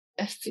 And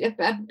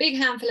a big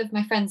handful of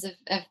my friends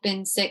have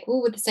been sick,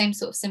 all with the same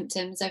sort of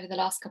symptoms over the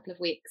last couple of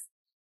weeks.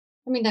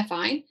 I mean, they're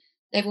fine.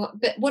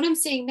 But what I'm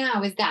seeing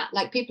now is that,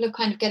 like, people are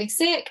kind of getting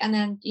sick and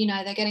then,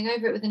 they're getting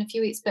over it within a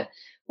few weeks. But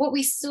what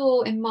we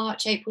saw in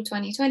March, April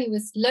 2020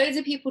 was loads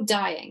of people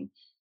dying.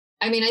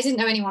 I mean, I didn't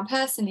know anyone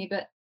personally,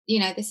 but,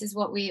 this is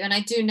what and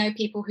I do know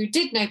people who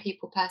did know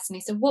people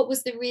personally. So what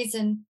was the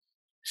reason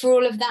for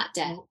all of that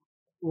death?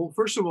 Well,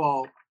 first of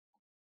all,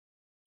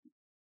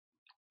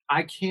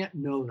 I can't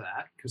know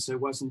that because I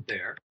wasn't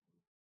there.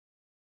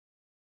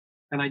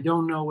 And I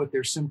don't know what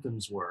their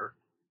symptoms were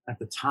at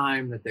the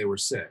time that they were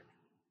sick.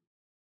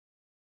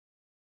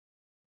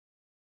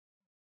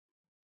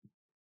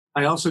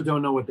 I also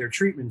don't know what their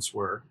treatments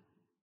were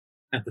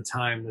at the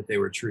time that they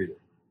were treated.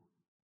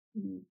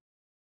 Mm-hmm.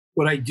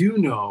 What I do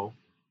know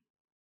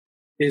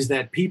is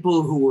that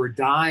people who were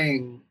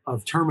dying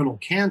of terminal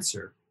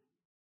cancer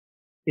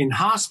in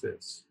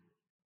hospice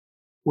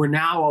were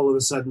now all of a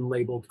sudden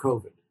labeled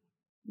COVID.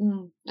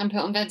 And put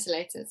on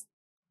ventilators.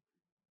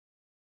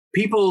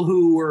 People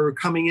who were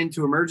coming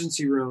into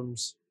emergency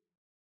rooms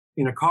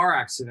in a car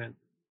accident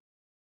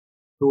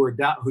who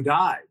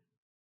died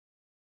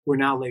were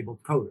now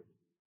labeled COVID.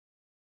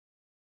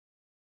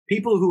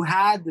 People who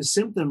had the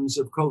symptoms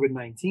of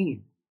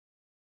COVID-19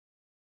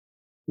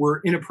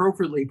 were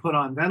inappropriately put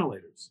on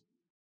ventilators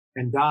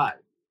and died,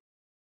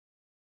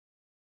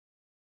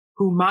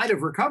 who might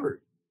have recovered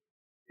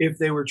if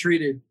they were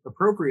treated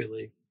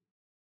appropriately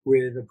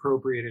with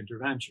appropriate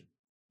intervention.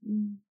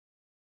 Mm.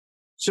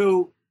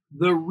 So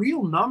the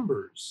real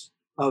numbers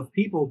of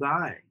people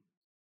dying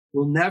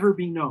will never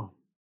be known,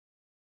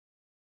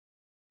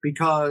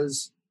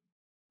 because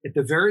at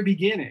the very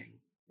beginning,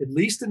 at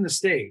least in the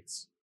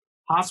States,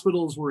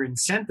 hospitals were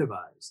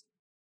incentivized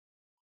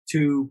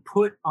to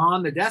put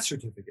on the death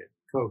certificate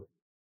COVID.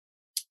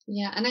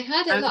 Yeah, and I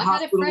had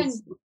a friend.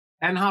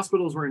 And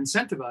hospitals were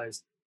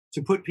incentivized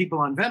to put people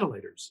on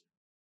ventilators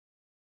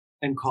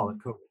and call it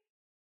COVID.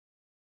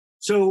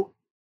 So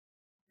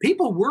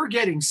people were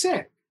getting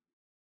sick.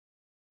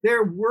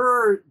 There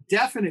were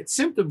definite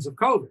symptoms of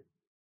COVID,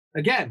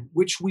 again,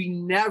 which we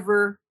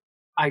never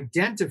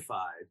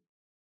identified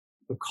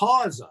the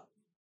cause of.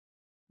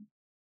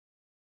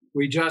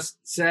 We just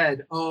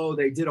said, oh,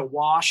 they did a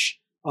wash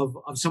of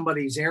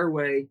somebody's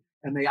airway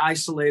and they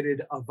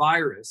isolated a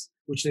virus,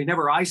 which they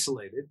never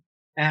isolated.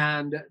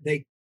 And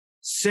they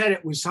said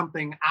it was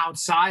something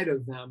outside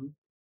of them,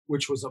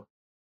 which was,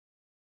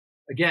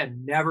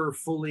 again, never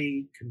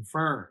fully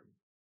confirmed.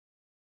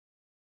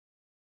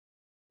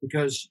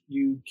 Because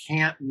you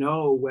can't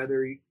know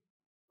whether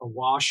a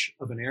wash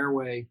of an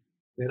airway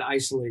that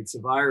isolates a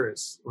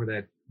virus or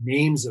that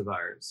names a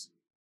virus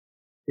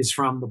is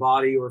from the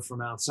body or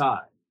from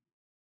outside.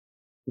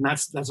 And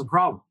that's a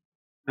problem.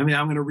 I mean,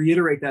 I'm going to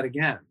reiterate that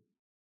again.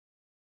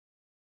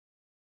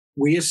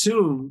 We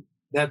assume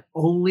that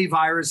only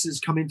viruses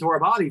come into our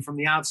body from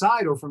the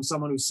outside or from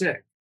someone who's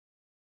sick,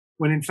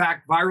 when in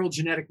fact, viral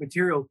genetic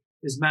material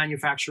is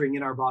manufacturing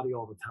in our body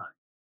all the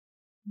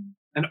time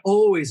and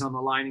always on the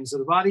linings of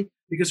the body,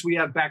 because we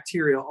have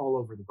bacteria all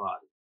over the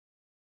body.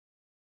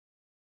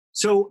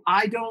 So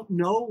I don't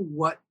know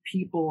what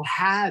people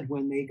had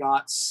when they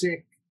got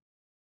sick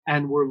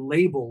and were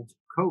labeled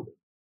COVID.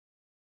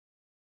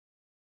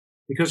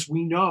 Because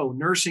we know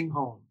nursing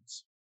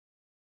homes,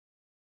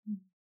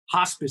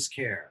 hospice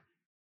care,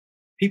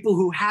 people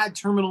who had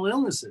terminal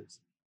illnesses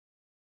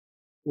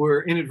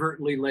were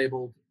inadvertently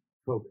labeled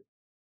COVID.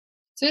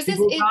 So is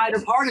people who died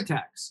of heart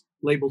attacks,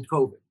 labeled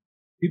COVID.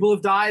 People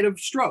have died of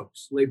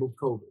strokes, labeled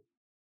COVID.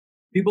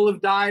 People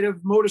have died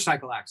of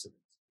motorcycle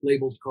accidents,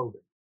 labeled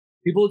COVID.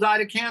 People who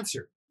died of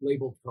cancer,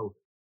 labeled COVID.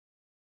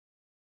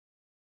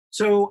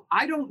 So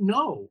I don't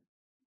know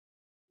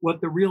what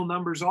the real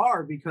numbers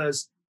are,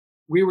 because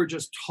we were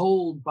just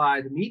told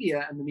by the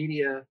media, and the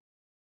media,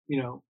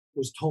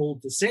 was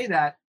told to say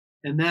that,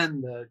 and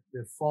then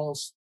the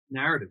false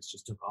narratives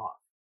just took off.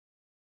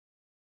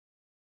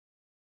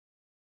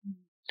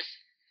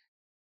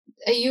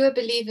 Are you a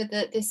believer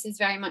that this is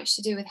very much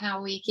to do with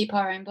how we keep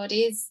our own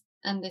bodies?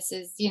 And this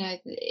is,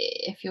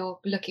 if you're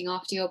looking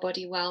after your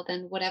body well,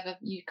 then whatever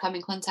you come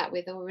in contact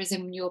with or is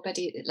in your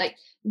body, like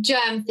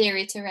germ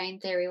theory, terrain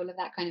theory, all of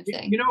that kind of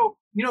thing.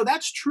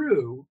 That's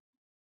true.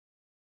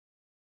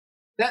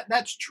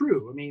 That's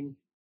true. I mean,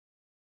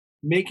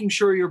 making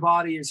sure your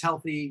body is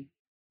healthy,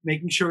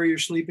 making sure you're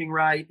sleeping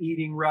right,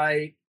 eating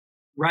right,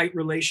 right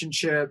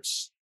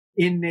relationships,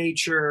 in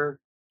nature,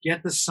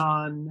 get the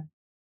sun.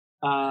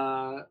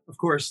 Of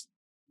course,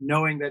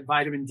 knowing that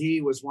vitamin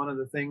D was one of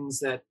the things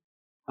that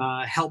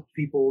helped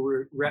people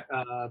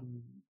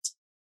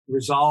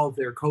resolve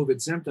their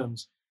COVID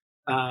symptoms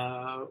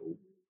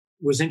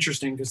was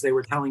interesting, because they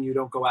were telling you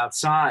don't go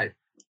outside.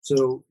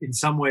 So in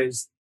some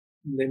ways,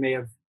 they may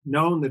have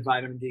known that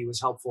vitamin D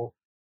was helpful,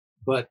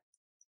 but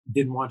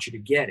didn't want you to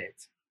get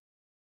it.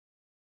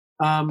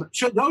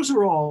 So those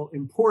are all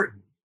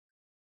important.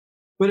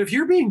 But if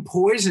you're being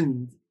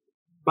poisoned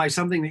by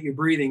something that you're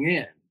breathing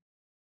in,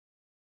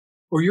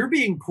 or you're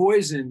being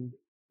poisoned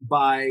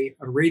by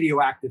a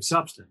radioactive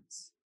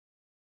substance,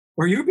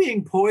 or you're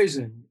being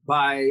poisoned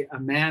by a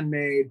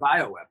man-made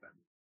bioweapon,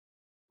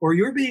 or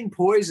you're being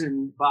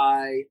poisoned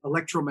by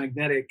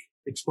electromagnetic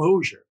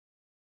exposure.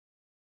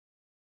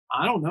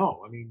 I don't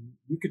know. I mean,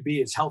 you could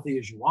be as healthy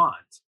as you want,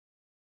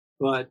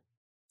 but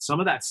some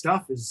of that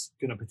stuff is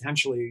going to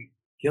potentially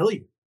kill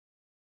you,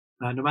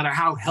 no matter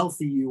how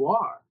healthy you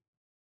are.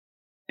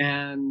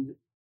 And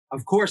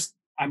of course,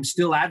 I'm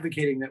still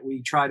advocating that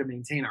we try to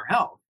maintain our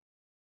health,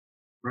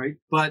 right?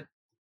 But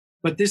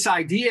this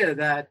idea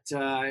that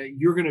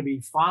you're going to be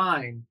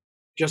fine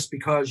just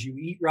because you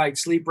eat right,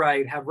 sleep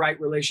right, have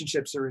right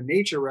relationships, are in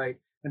nature right,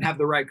 and have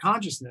the right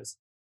consciousness.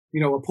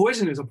 You know, a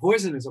poison is a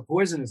poison is a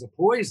poison is a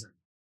poison.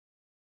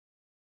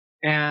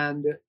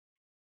 And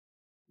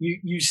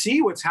you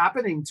see what's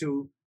happening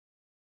to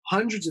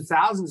hundreds of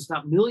thousands, if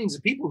not millions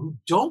of people who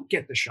don't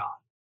get the shot,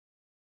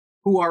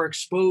 who are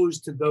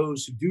exposed to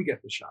those who do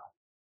get the shot.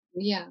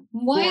 Yeah.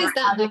 Why is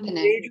that happening?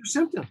 Major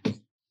symptoms.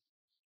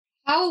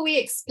 How are we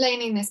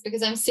explaining this?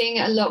 Because I'm seeing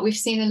it a lot. We've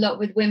seen a lot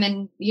with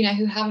women, you know,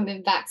 who haven't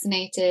been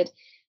vaccinated,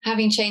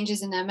 having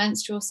changes in their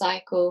menstrual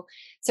cycle.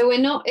 So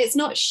it's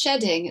not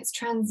shedding, it's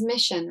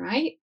transmission,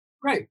 right?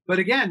 Right. But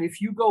again, if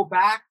you go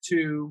back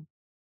to,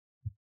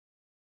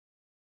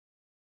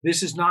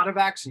 this is not a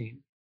vaccine.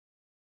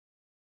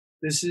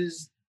 This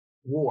is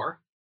war.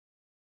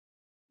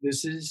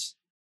 This is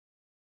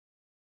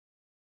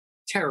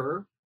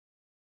terror.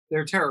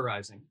 They're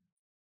terrorizing.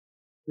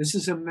 This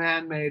is a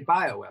man-made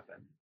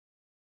bioweapon.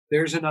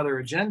 There's another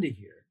agenda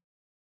here.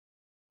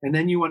 And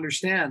then you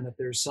understand that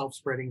there's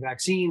self-spreading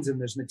vaccines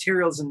and there's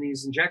materials in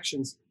these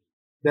injections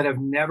that have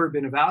never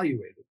been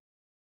evaluated.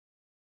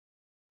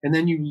 And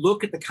then you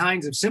look at the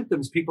kinds of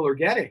symptoms people are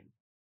getting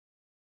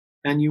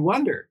and you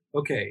wonder,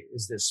 okay,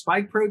 is this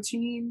spike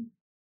protein?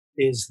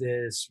 Is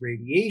this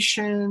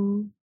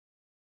radiation?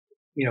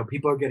 You know,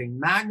 people are getting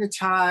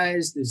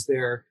magnetized. Is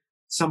there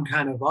some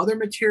kind of other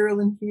material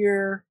in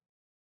here?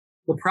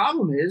 The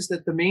problem is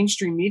that the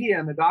mainstream media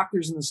and the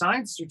doctors and the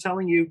scientists are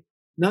telling you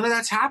none of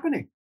that's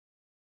happening.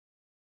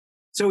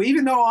 So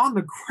even though on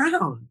the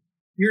ground,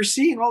 you're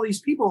seeing all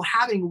these people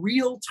having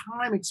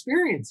real-time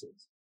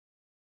experiences,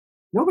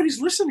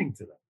 nobody's listening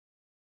to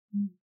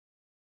them.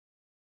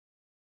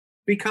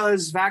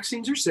 Because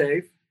vaccines are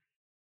safe,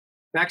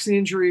 vaccine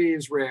injury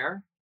is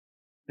rare,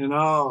 and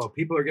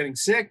people are getting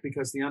sick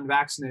because the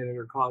unvaccinated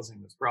are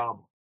causing this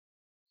problem.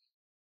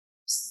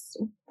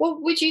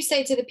 What would you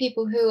say to the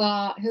people who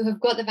have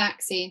got the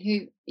vaccine,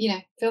 who, you know,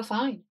 feel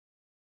fine?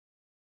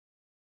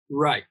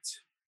 Right.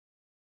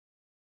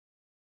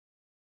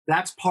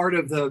 That's part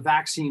of the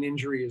vaccine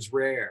injury is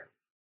rare.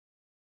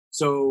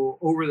 So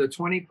over the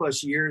 20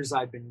 plus years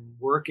I've been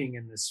working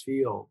in this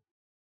field,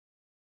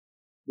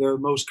 the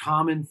most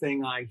common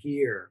thing I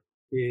hear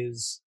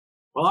is,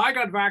 well, I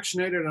got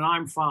vaccinated and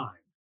I'm fine.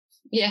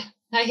 Yeah,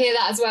 I hear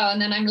that as well.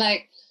 And then I'm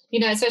like, you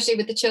know, especially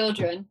with the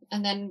children.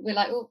 And then we're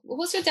like, well,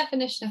 what's your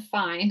definition of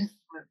fine?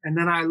 And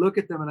then I look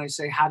at them and I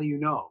say, how do you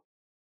know?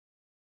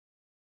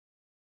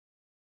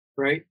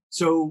 Right?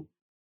 So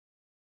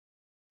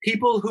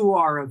people who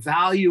are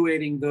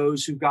evaluating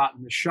those who've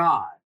gotten the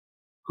shot,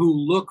 who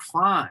look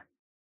fine,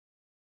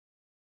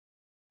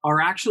 are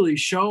actually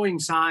showing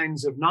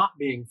signs of not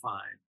being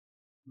fine,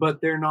 but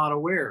they're not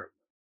aware of them.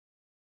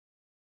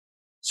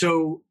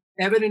 So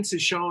evidence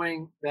is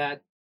showing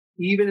that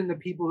even in the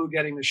people who are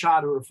getting the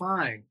shot who are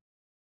fine,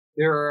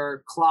 there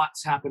are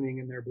clots happening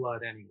in their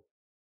blood anyway.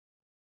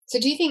 So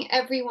do you think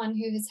everyone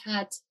who has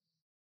had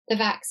the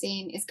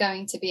vaccine is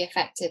going to be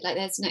affected? Like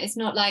it's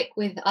not like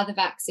with other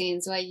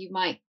vaccines where you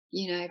might,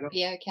 you know,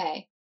 be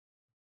okay.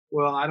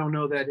 Well, I don't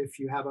know that if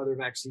you have other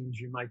vaccines,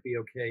 you might be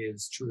okay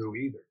is true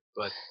either.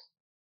 But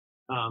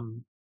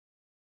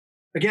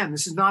again,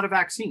 this is not a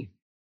vaccine.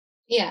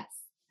 Yes.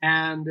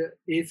 And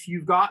if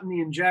you've gotten the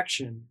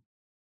injection,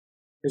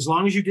 as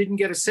long as you didn't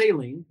get a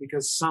saline,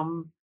 because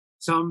some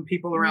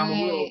people around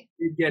the world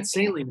did get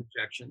saline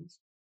injections,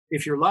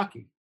 if you're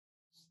lucky.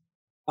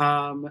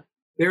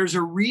 There's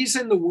a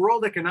reason the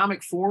World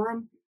Economic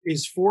Forum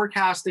is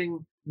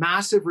forecasting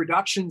massive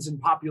reductions in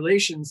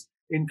populations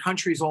in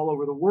countries all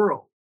over the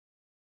world.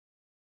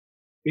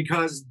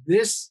 Because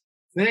this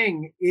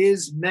thing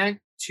is meant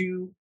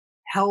to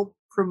help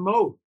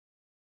promote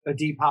a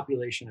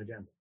depopulation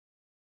agenda.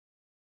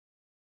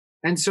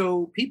 And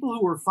so people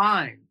who are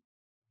fine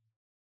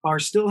are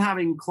still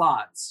having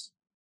clots.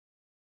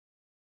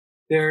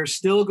 They're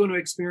still going to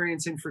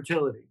experience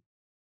infertility.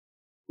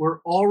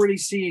 We're already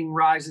seeing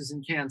rises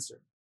in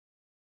cancer,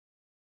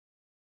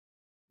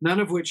 none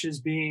of which is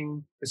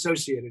being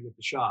associated with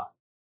the shot.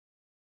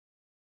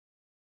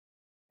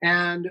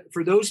 And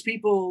for those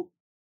people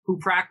who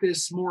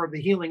practice more of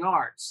the healing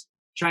arts,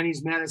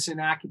 Chinese medicine,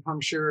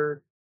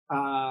 acupuncture,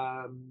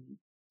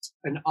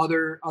 and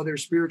other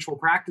spiritual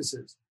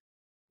practices,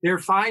 they're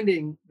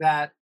finding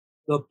that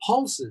the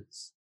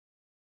pulses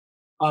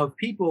of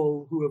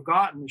people who have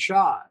gotten the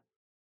shot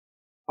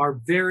are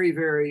very,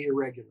 very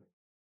irregular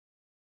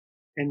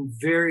and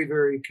very,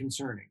 very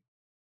concerning,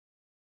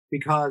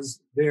 because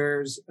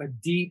there's a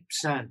deep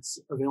sense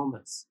of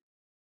illness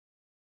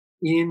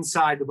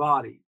inside the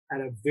body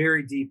at a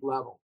very deep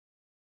level,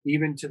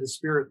 even to the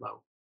spirit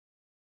level,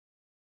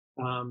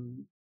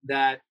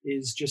 that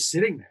is just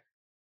sitting there.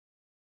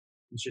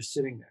 It's just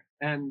sitting there.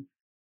 And,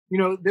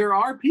 there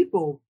are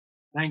people,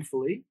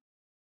 thankfully,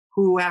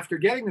 who after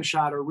getting the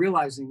shot are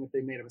realizing that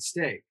they made a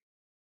mistake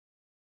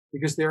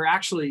because they're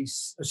actually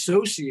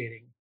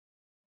associating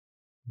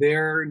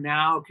their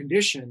now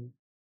condition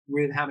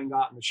with having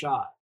gotten the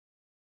shot.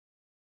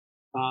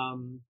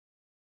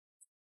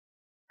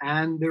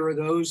 And there are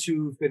those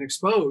who've been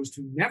exposed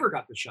who never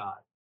got the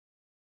shot,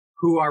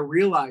 who are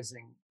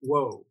realizing,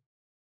 whoa,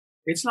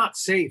 it's not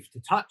safe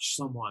to touch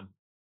someone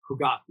who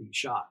got these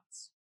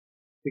shots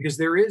because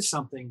there is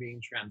something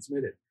being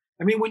transmitted.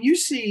 I mean, when you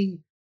see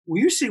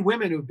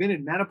women who've been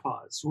in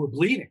menopause who are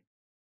bleeding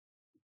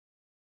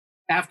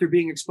after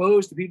being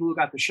exposed to people who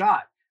got the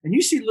shot, and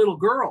you see little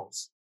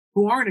girls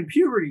who aren't in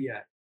puberty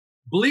yet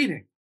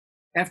bleeding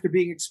after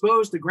being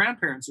exposed to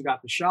grandparents who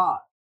got the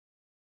shot.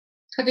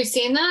 Have you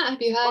seen that?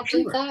 Have you heard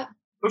of that?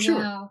 Oh, sure.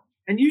 Wow.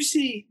 And you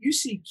see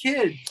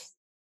kids,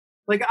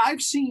 like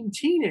I've seen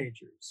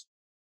teenagers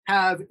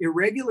have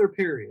irregular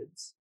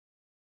periods,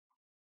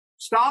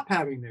 stop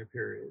having their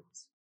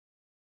periods,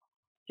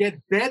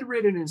 get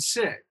bedridden and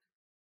sick,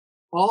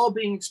 all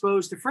being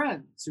exposed to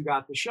friends who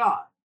got the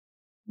shot.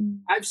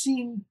 I've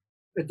seen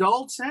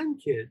adults and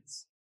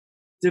kids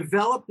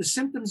develop the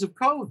symptoms of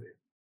COVID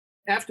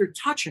after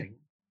touching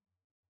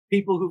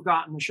people who've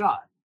gotten the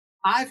shot.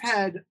 I've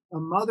had a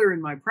mother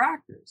in my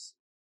practice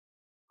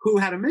who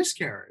had a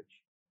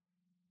miscarriage,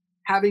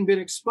 having been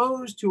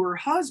exposed to her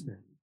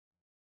husband,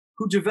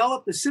 who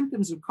developed the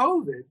symptoms of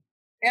COVID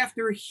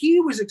after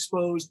he was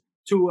exposed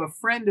to a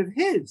friend of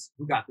his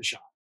who got the shot.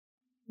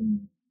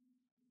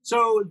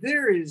 So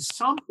there is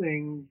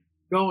something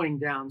going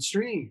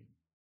downstream.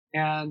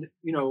 And,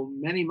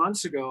 many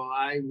months ago,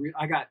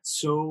 I got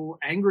so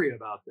angry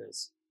about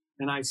this.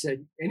 And I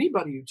said,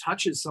 anybody who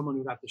touches someone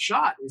who got the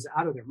shot is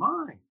out of their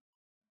mind.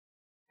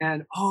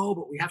 And,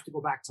 but we have to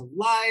go back to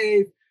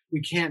life.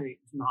 We can't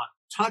not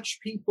touch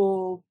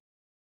people.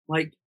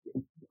 Like,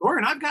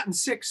 Lauren, I've gotten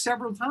sick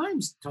several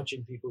times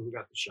touching people who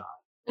got the shot.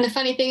 And the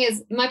funny thing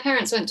is, my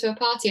parents went to a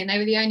party and they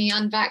were the only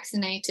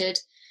unvaccinated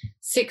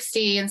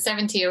 60 and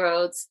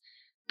 70-year-olds.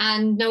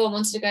 And no one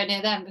wanted to go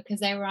near them because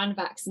they were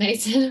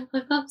unvaccinated.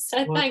 My mum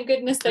said, thank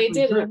goodness they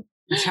didn't.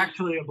 It's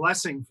actually a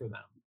blessing for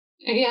them.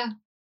 Yeah.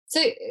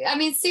 So, I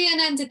mean,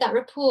 CNN did that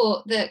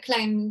report that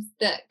claims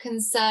that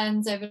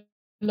concerns over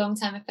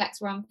long-term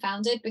effects were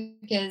unfounded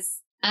because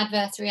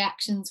adverse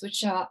reactions would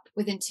show up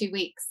within 2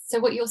 weeks. So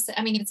what you're saying,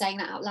 I mean, even saying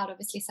that out loud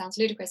obviously sounds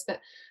ludicrous,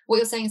 but what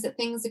you're saying is that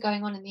things are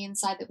going on in the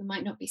inside that we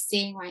might not be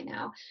seeing right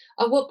now.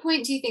 At what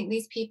point do you think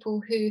these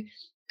people who,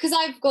 because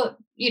I've got,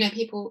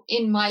 people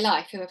in my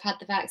life who have had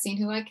the vaccine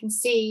who I can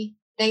see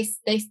they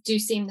do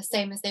seem the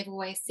same as they've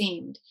always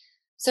seemed.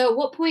 So at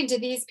what point do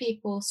these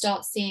people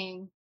start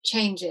seeing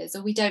changes,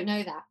 or we don't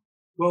know that?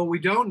 Well, we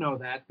don't know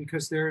that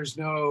because there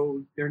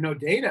are no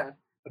data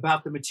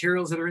about the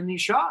materials that are in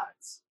these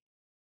shots,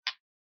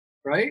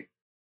 right?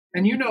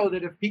 And you know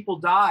that if people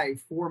die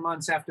 4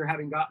 months after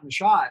having gotten the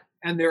shot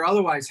and they're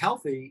otherwise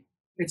healthy,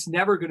 it's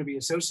never going to be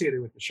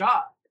associated with the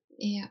shot.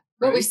 Yeah.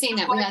 Well, right? We've seen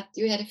that.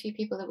 We had a few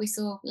people that we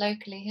saw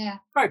locally here.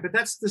 Right, but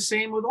that's the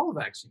same with all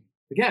vaccines.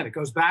 Again, it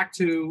goes back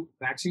to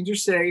vaccines are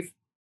safe,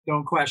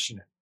 don't question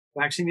it.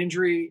 Vaccine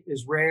injury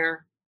is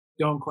rare,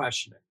 don't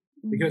question it.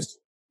 Because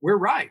we're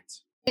right.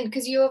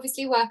 Because you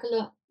obviously work a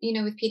lot,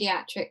 with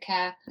pediatric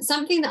care.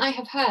 Something that I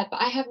have heard,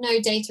 but I have no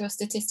data or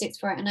statistics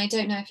for it, and I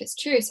don't know if it's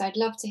true, so I'd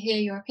love to hear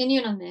your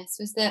opinion on this,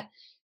 was that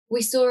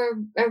we saw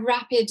a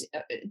rapid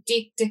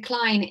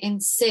decline in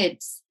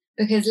SIDS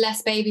because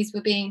less babies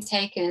were being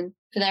taken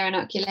for their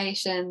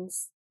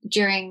inoculations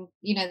during,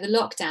 the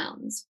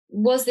lockdowns.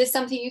 Was this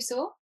something you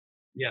saw?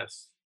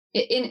 Yes.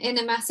 In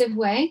a massive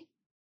way?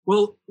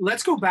 Well,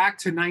 let's go back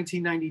to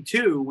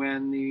 1992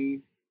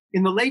 when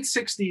in the late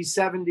 60s,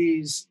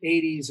 70s,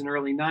 80s, and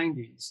early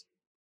 90s,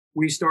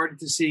 we started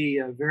to see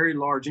a very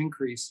large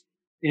increase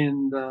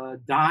in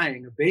the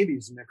dying of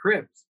babies in their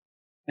cribs.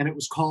 And it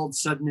was called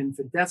sudden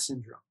infant death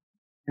syndrome.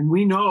 And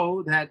we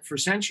know that for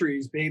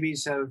centuries,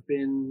 babies have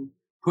been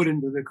put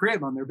into the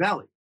crib on their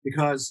belly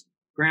because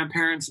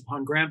grandparents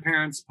upon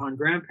grandparents upon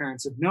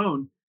grandparents have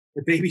known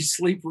that babies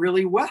sleep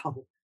really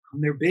well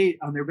on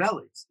their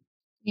bellies.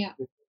 Yeah.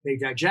 They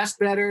digest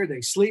better,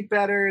 they sleep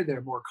better,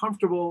 they're more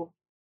comfortable.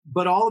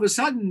 But all of a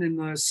sudden in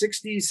the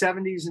 60s,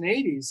 70s, and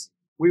 80s,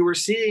 we were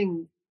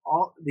seeing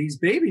all these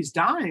babies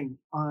dying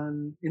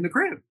in the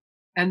crib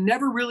and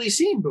never really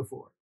seen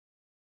before.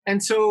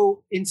 And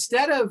so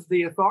instead of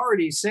the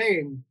authorities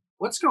saying,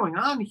 what's going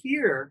on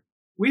here?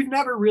 We've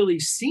never really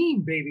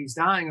seen babies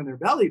dying on their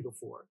belly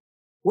before.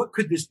 What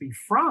could this be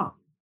from?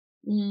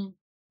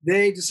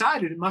 They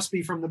decided it must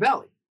be from the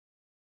belly.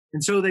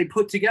 And so they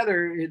put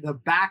together the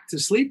Back to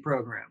Sleep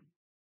program,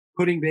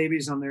 putting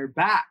babies on their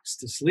backs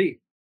to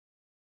sleep.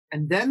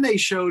 And then they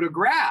showed a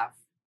graph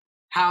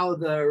how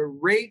the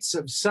rates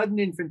of sudden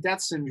infant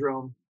death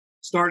syndrome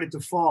started to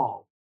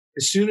fall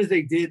as soon as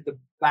they did the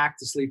Back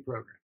to Sleep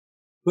program.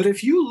 But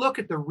if you look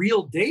at the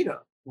real data,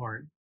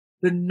 Lauren,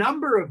 the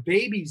number of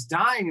babies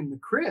dying in the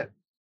crib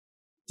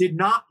did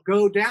not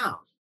go down.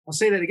 I'll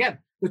say that again.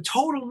 The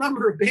total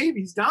number of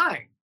babies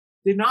dying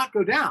did not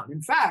go down.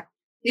 In fact,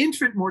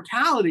 infant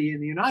mortality in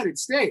the United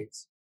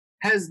States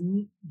has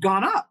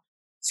gone up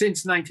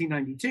since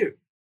 1992,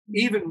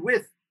 even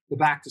with the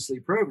Back to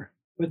Sleep program.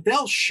 But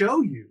they'll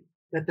show you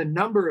that the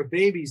number of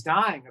babies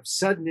dying of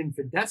sudden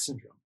infant death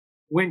syndrome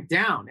went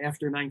down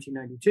after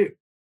 1992.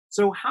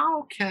 So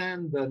how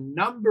can the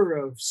number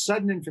of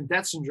sudden infant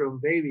death syndrome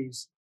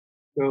babies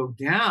go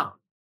down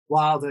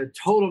while the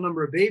total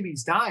number of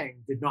babies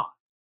dying did not?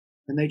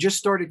 And they just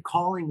started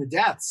calling the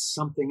deaths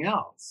something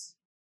else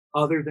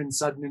other than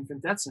sudden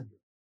infant death syndrome.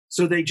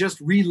 So they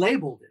just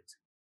relabeled it.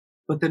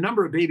 But the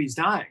number of babies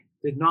dying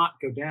did not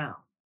go down.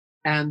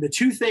 And the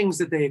two things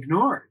that they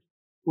ignored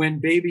when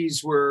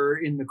babies were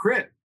in the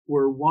crib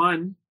were,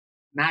 one,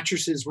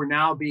 mattresses were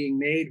now being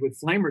made with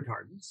flame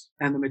retardants,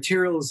 and the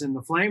materials in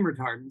the flame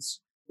retardants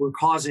were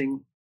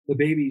causing the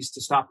babies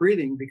to stop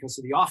breathing because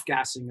of the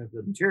off-gassing of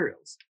the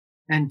materials.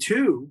 And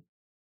two,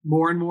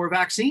 more and more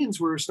vaccines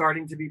were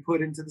starting to be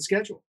put into the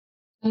schedule.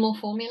 And more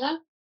formula?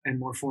 And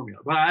more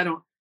formula. But I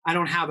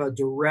don't have a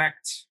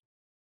direct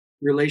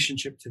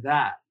relationship to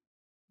that.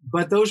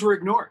 But those were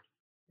ignored.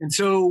 And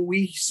so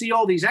we see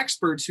all these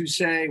experts who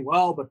say,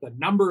 well, but the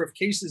number of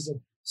cases of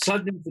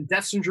sudden infant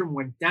death syndrome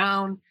went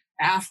down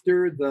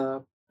after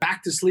the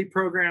Back to Sleep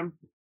program.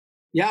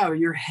 Yeah,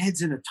 your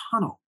head's in a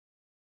tunnel.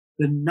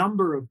 The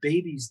number of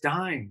babies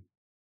dying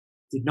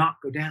did not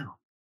go down,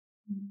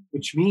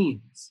 which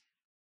means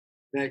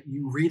that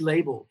you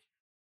relabeled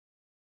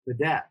the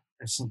death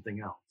as something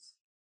else.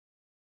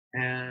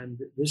 And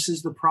this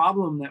is the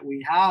problem that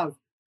we have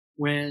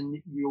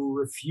when you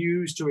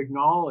refuse to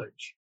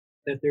acknowledge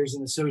that there's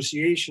an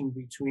association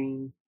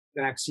between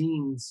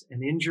vaccines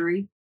and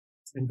injury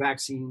and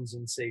vaccines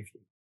and safety.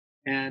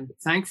 And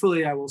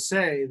thankfully, I will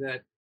say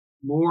that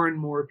more and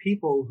more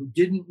people who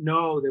didn't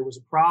know there was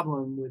a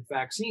problem with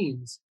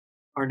vaccines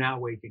are now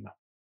waking up.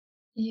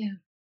 Yeah.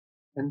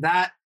 And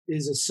that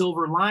is a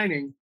silver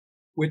lining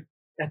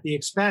at the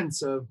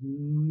expense of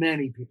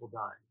many people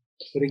dying.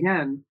 But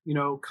again,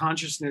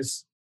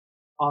 consciousness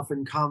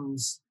often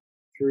comes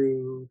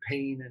through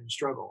pain and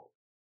struggle.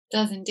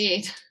 Does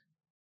indeed.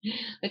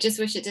 I just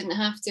wish it didn't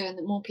have to, and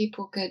that more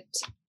people could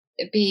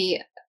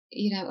be,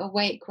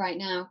 awake right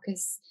now.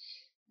 Because,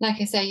 like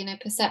I say,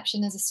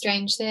 perception is a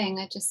strange thing.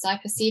 I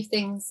perceive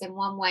things in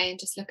one way and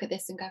just look at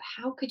this and go,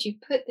 how could you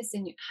put this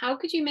in how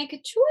could you make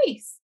a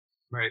choice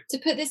to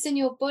put this in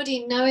your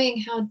body,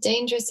 knowing how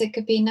dangerous it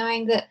could be,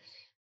 knowing that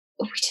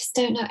we just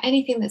don't know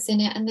anything that's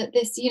in it, and that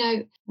this,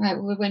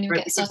 when you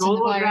get started on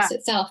the virus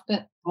itself,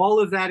 but all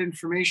of that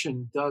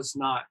information does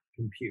not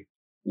compute.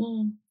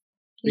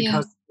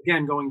 Because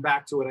again, going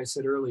back to what I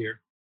said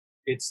earlier,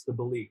 it's the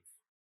belief.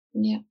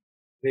 Yeah.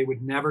 They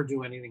would never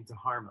do anything to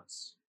harm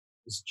us.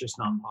 It's just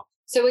not possible.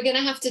 So we're going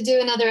to have to do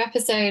another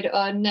episode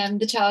on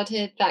the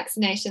childhood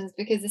vaccinations,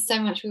 because there's so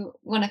much we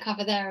want to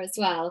cover there as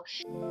well.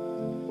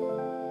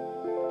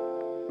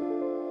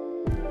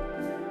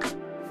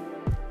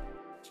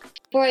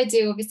 Before I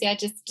do, obviously, I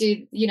just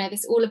do,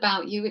 this All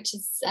About You, which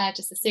is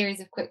just a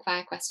series of quick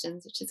fire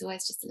questions, which is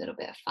always just a little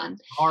bit of fun.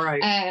 All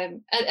right.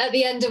 At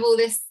the end of all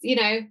this,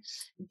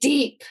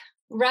 deep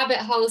rabbit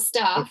hole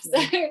stuff.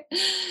 Okay. So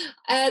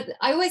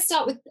I always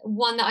start with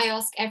one that I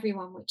ask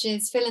everyone, which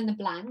is fill in the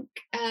blank.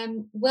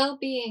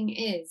 Well-being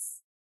is?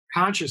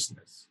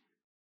 Consciousness.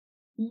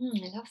 I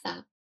love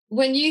that.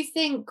 When you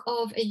think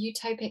of a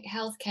utopic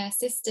healthcare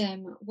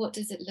system, what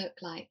does it look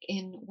like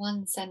in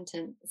one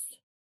sentence?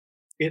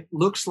 It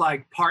looks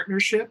like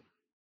partnership,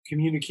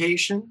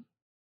 communication,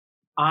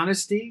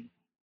 honesty,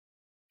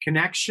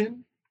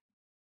 connection,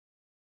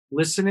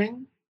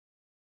 listening,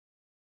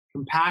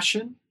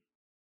 compassion,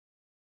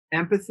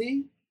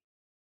 empathy,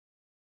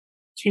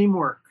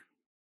 teamwork.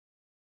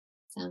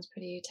 Sounds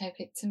pretty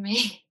utopic to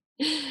me.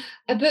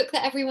 A book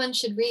that everyone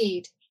should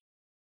read.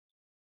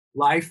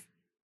 Life.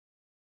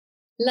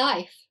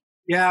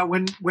 Yeah,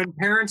 when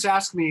parents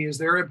ask me, is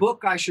there a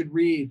book I should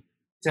read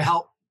to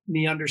help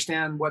me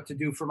understand what to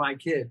do for my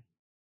kid,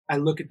 I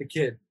look at the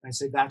kid. I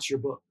say, that's your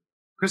book.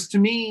 Because to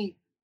me,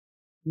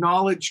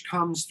 knowledge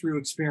comes through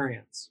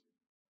experience,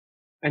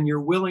 and your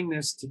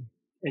willingness to,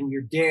 and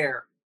your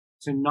dare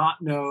to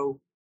not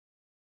know,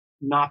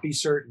 not be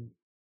certain,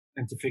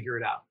 and to figure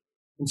it out.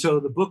 And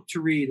so the book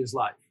to read is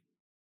Life.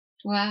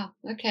 Wow.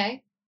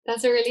 Okay.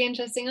 That's a really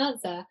interesting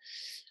answer.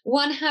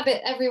 One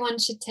habit everyone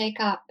should take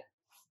up.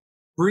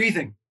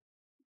 Breathing.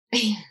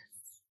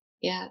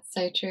 Yeah,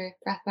 so true.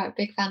 Breathwork,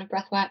 big fan of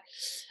breathwork.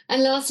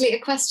 And lastly, a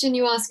question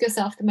you ask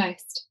yourself the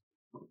most.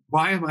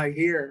 Why am I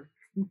here?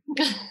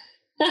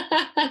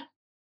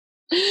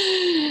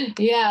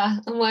 Yeah,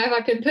 and why have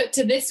I been put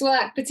to this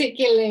work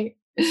particularly?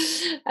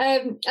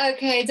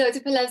 Okay,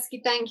 Dr.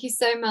 Palevsky, thank you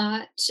so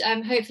much.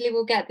 Hopefully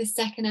we'll get this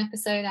second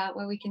episode out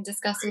where we can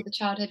discuss all the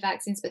childhood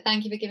vaccines, but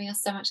thank you for giving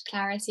us so much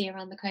clarity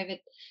around the COVID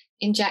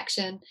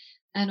injection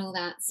and all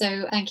that.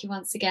 So thank you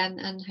once again,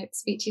 and hope to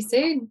speak to you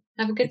soon.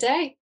 Have a good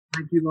day.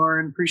 Thank you,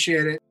 Lauren.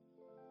 Appreciate it.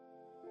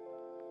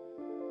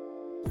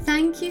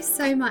 Thank you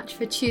so much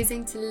for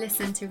choosing to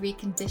listen to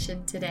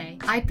Reconditioned today.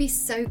 I'd be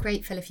so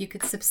grateful if you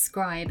could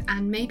subscribe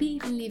and maybe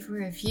even leave a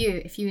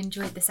review if you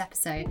enjoyed this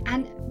episode.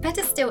 And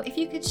better still, if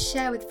you could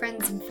share with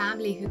friends and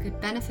family who could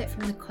benefit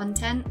from the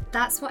content,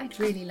 that's what I'd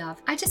really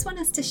love. I just want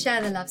us to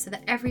share the love so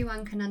that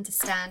everyone can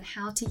understand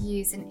how to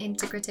use an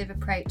integrative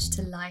approach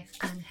to life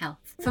and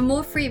health. For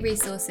more free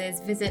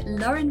resources, visit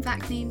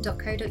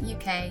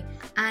laurenvaknine.co.uk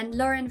and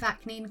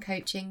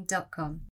laurenvakninecoaching.com.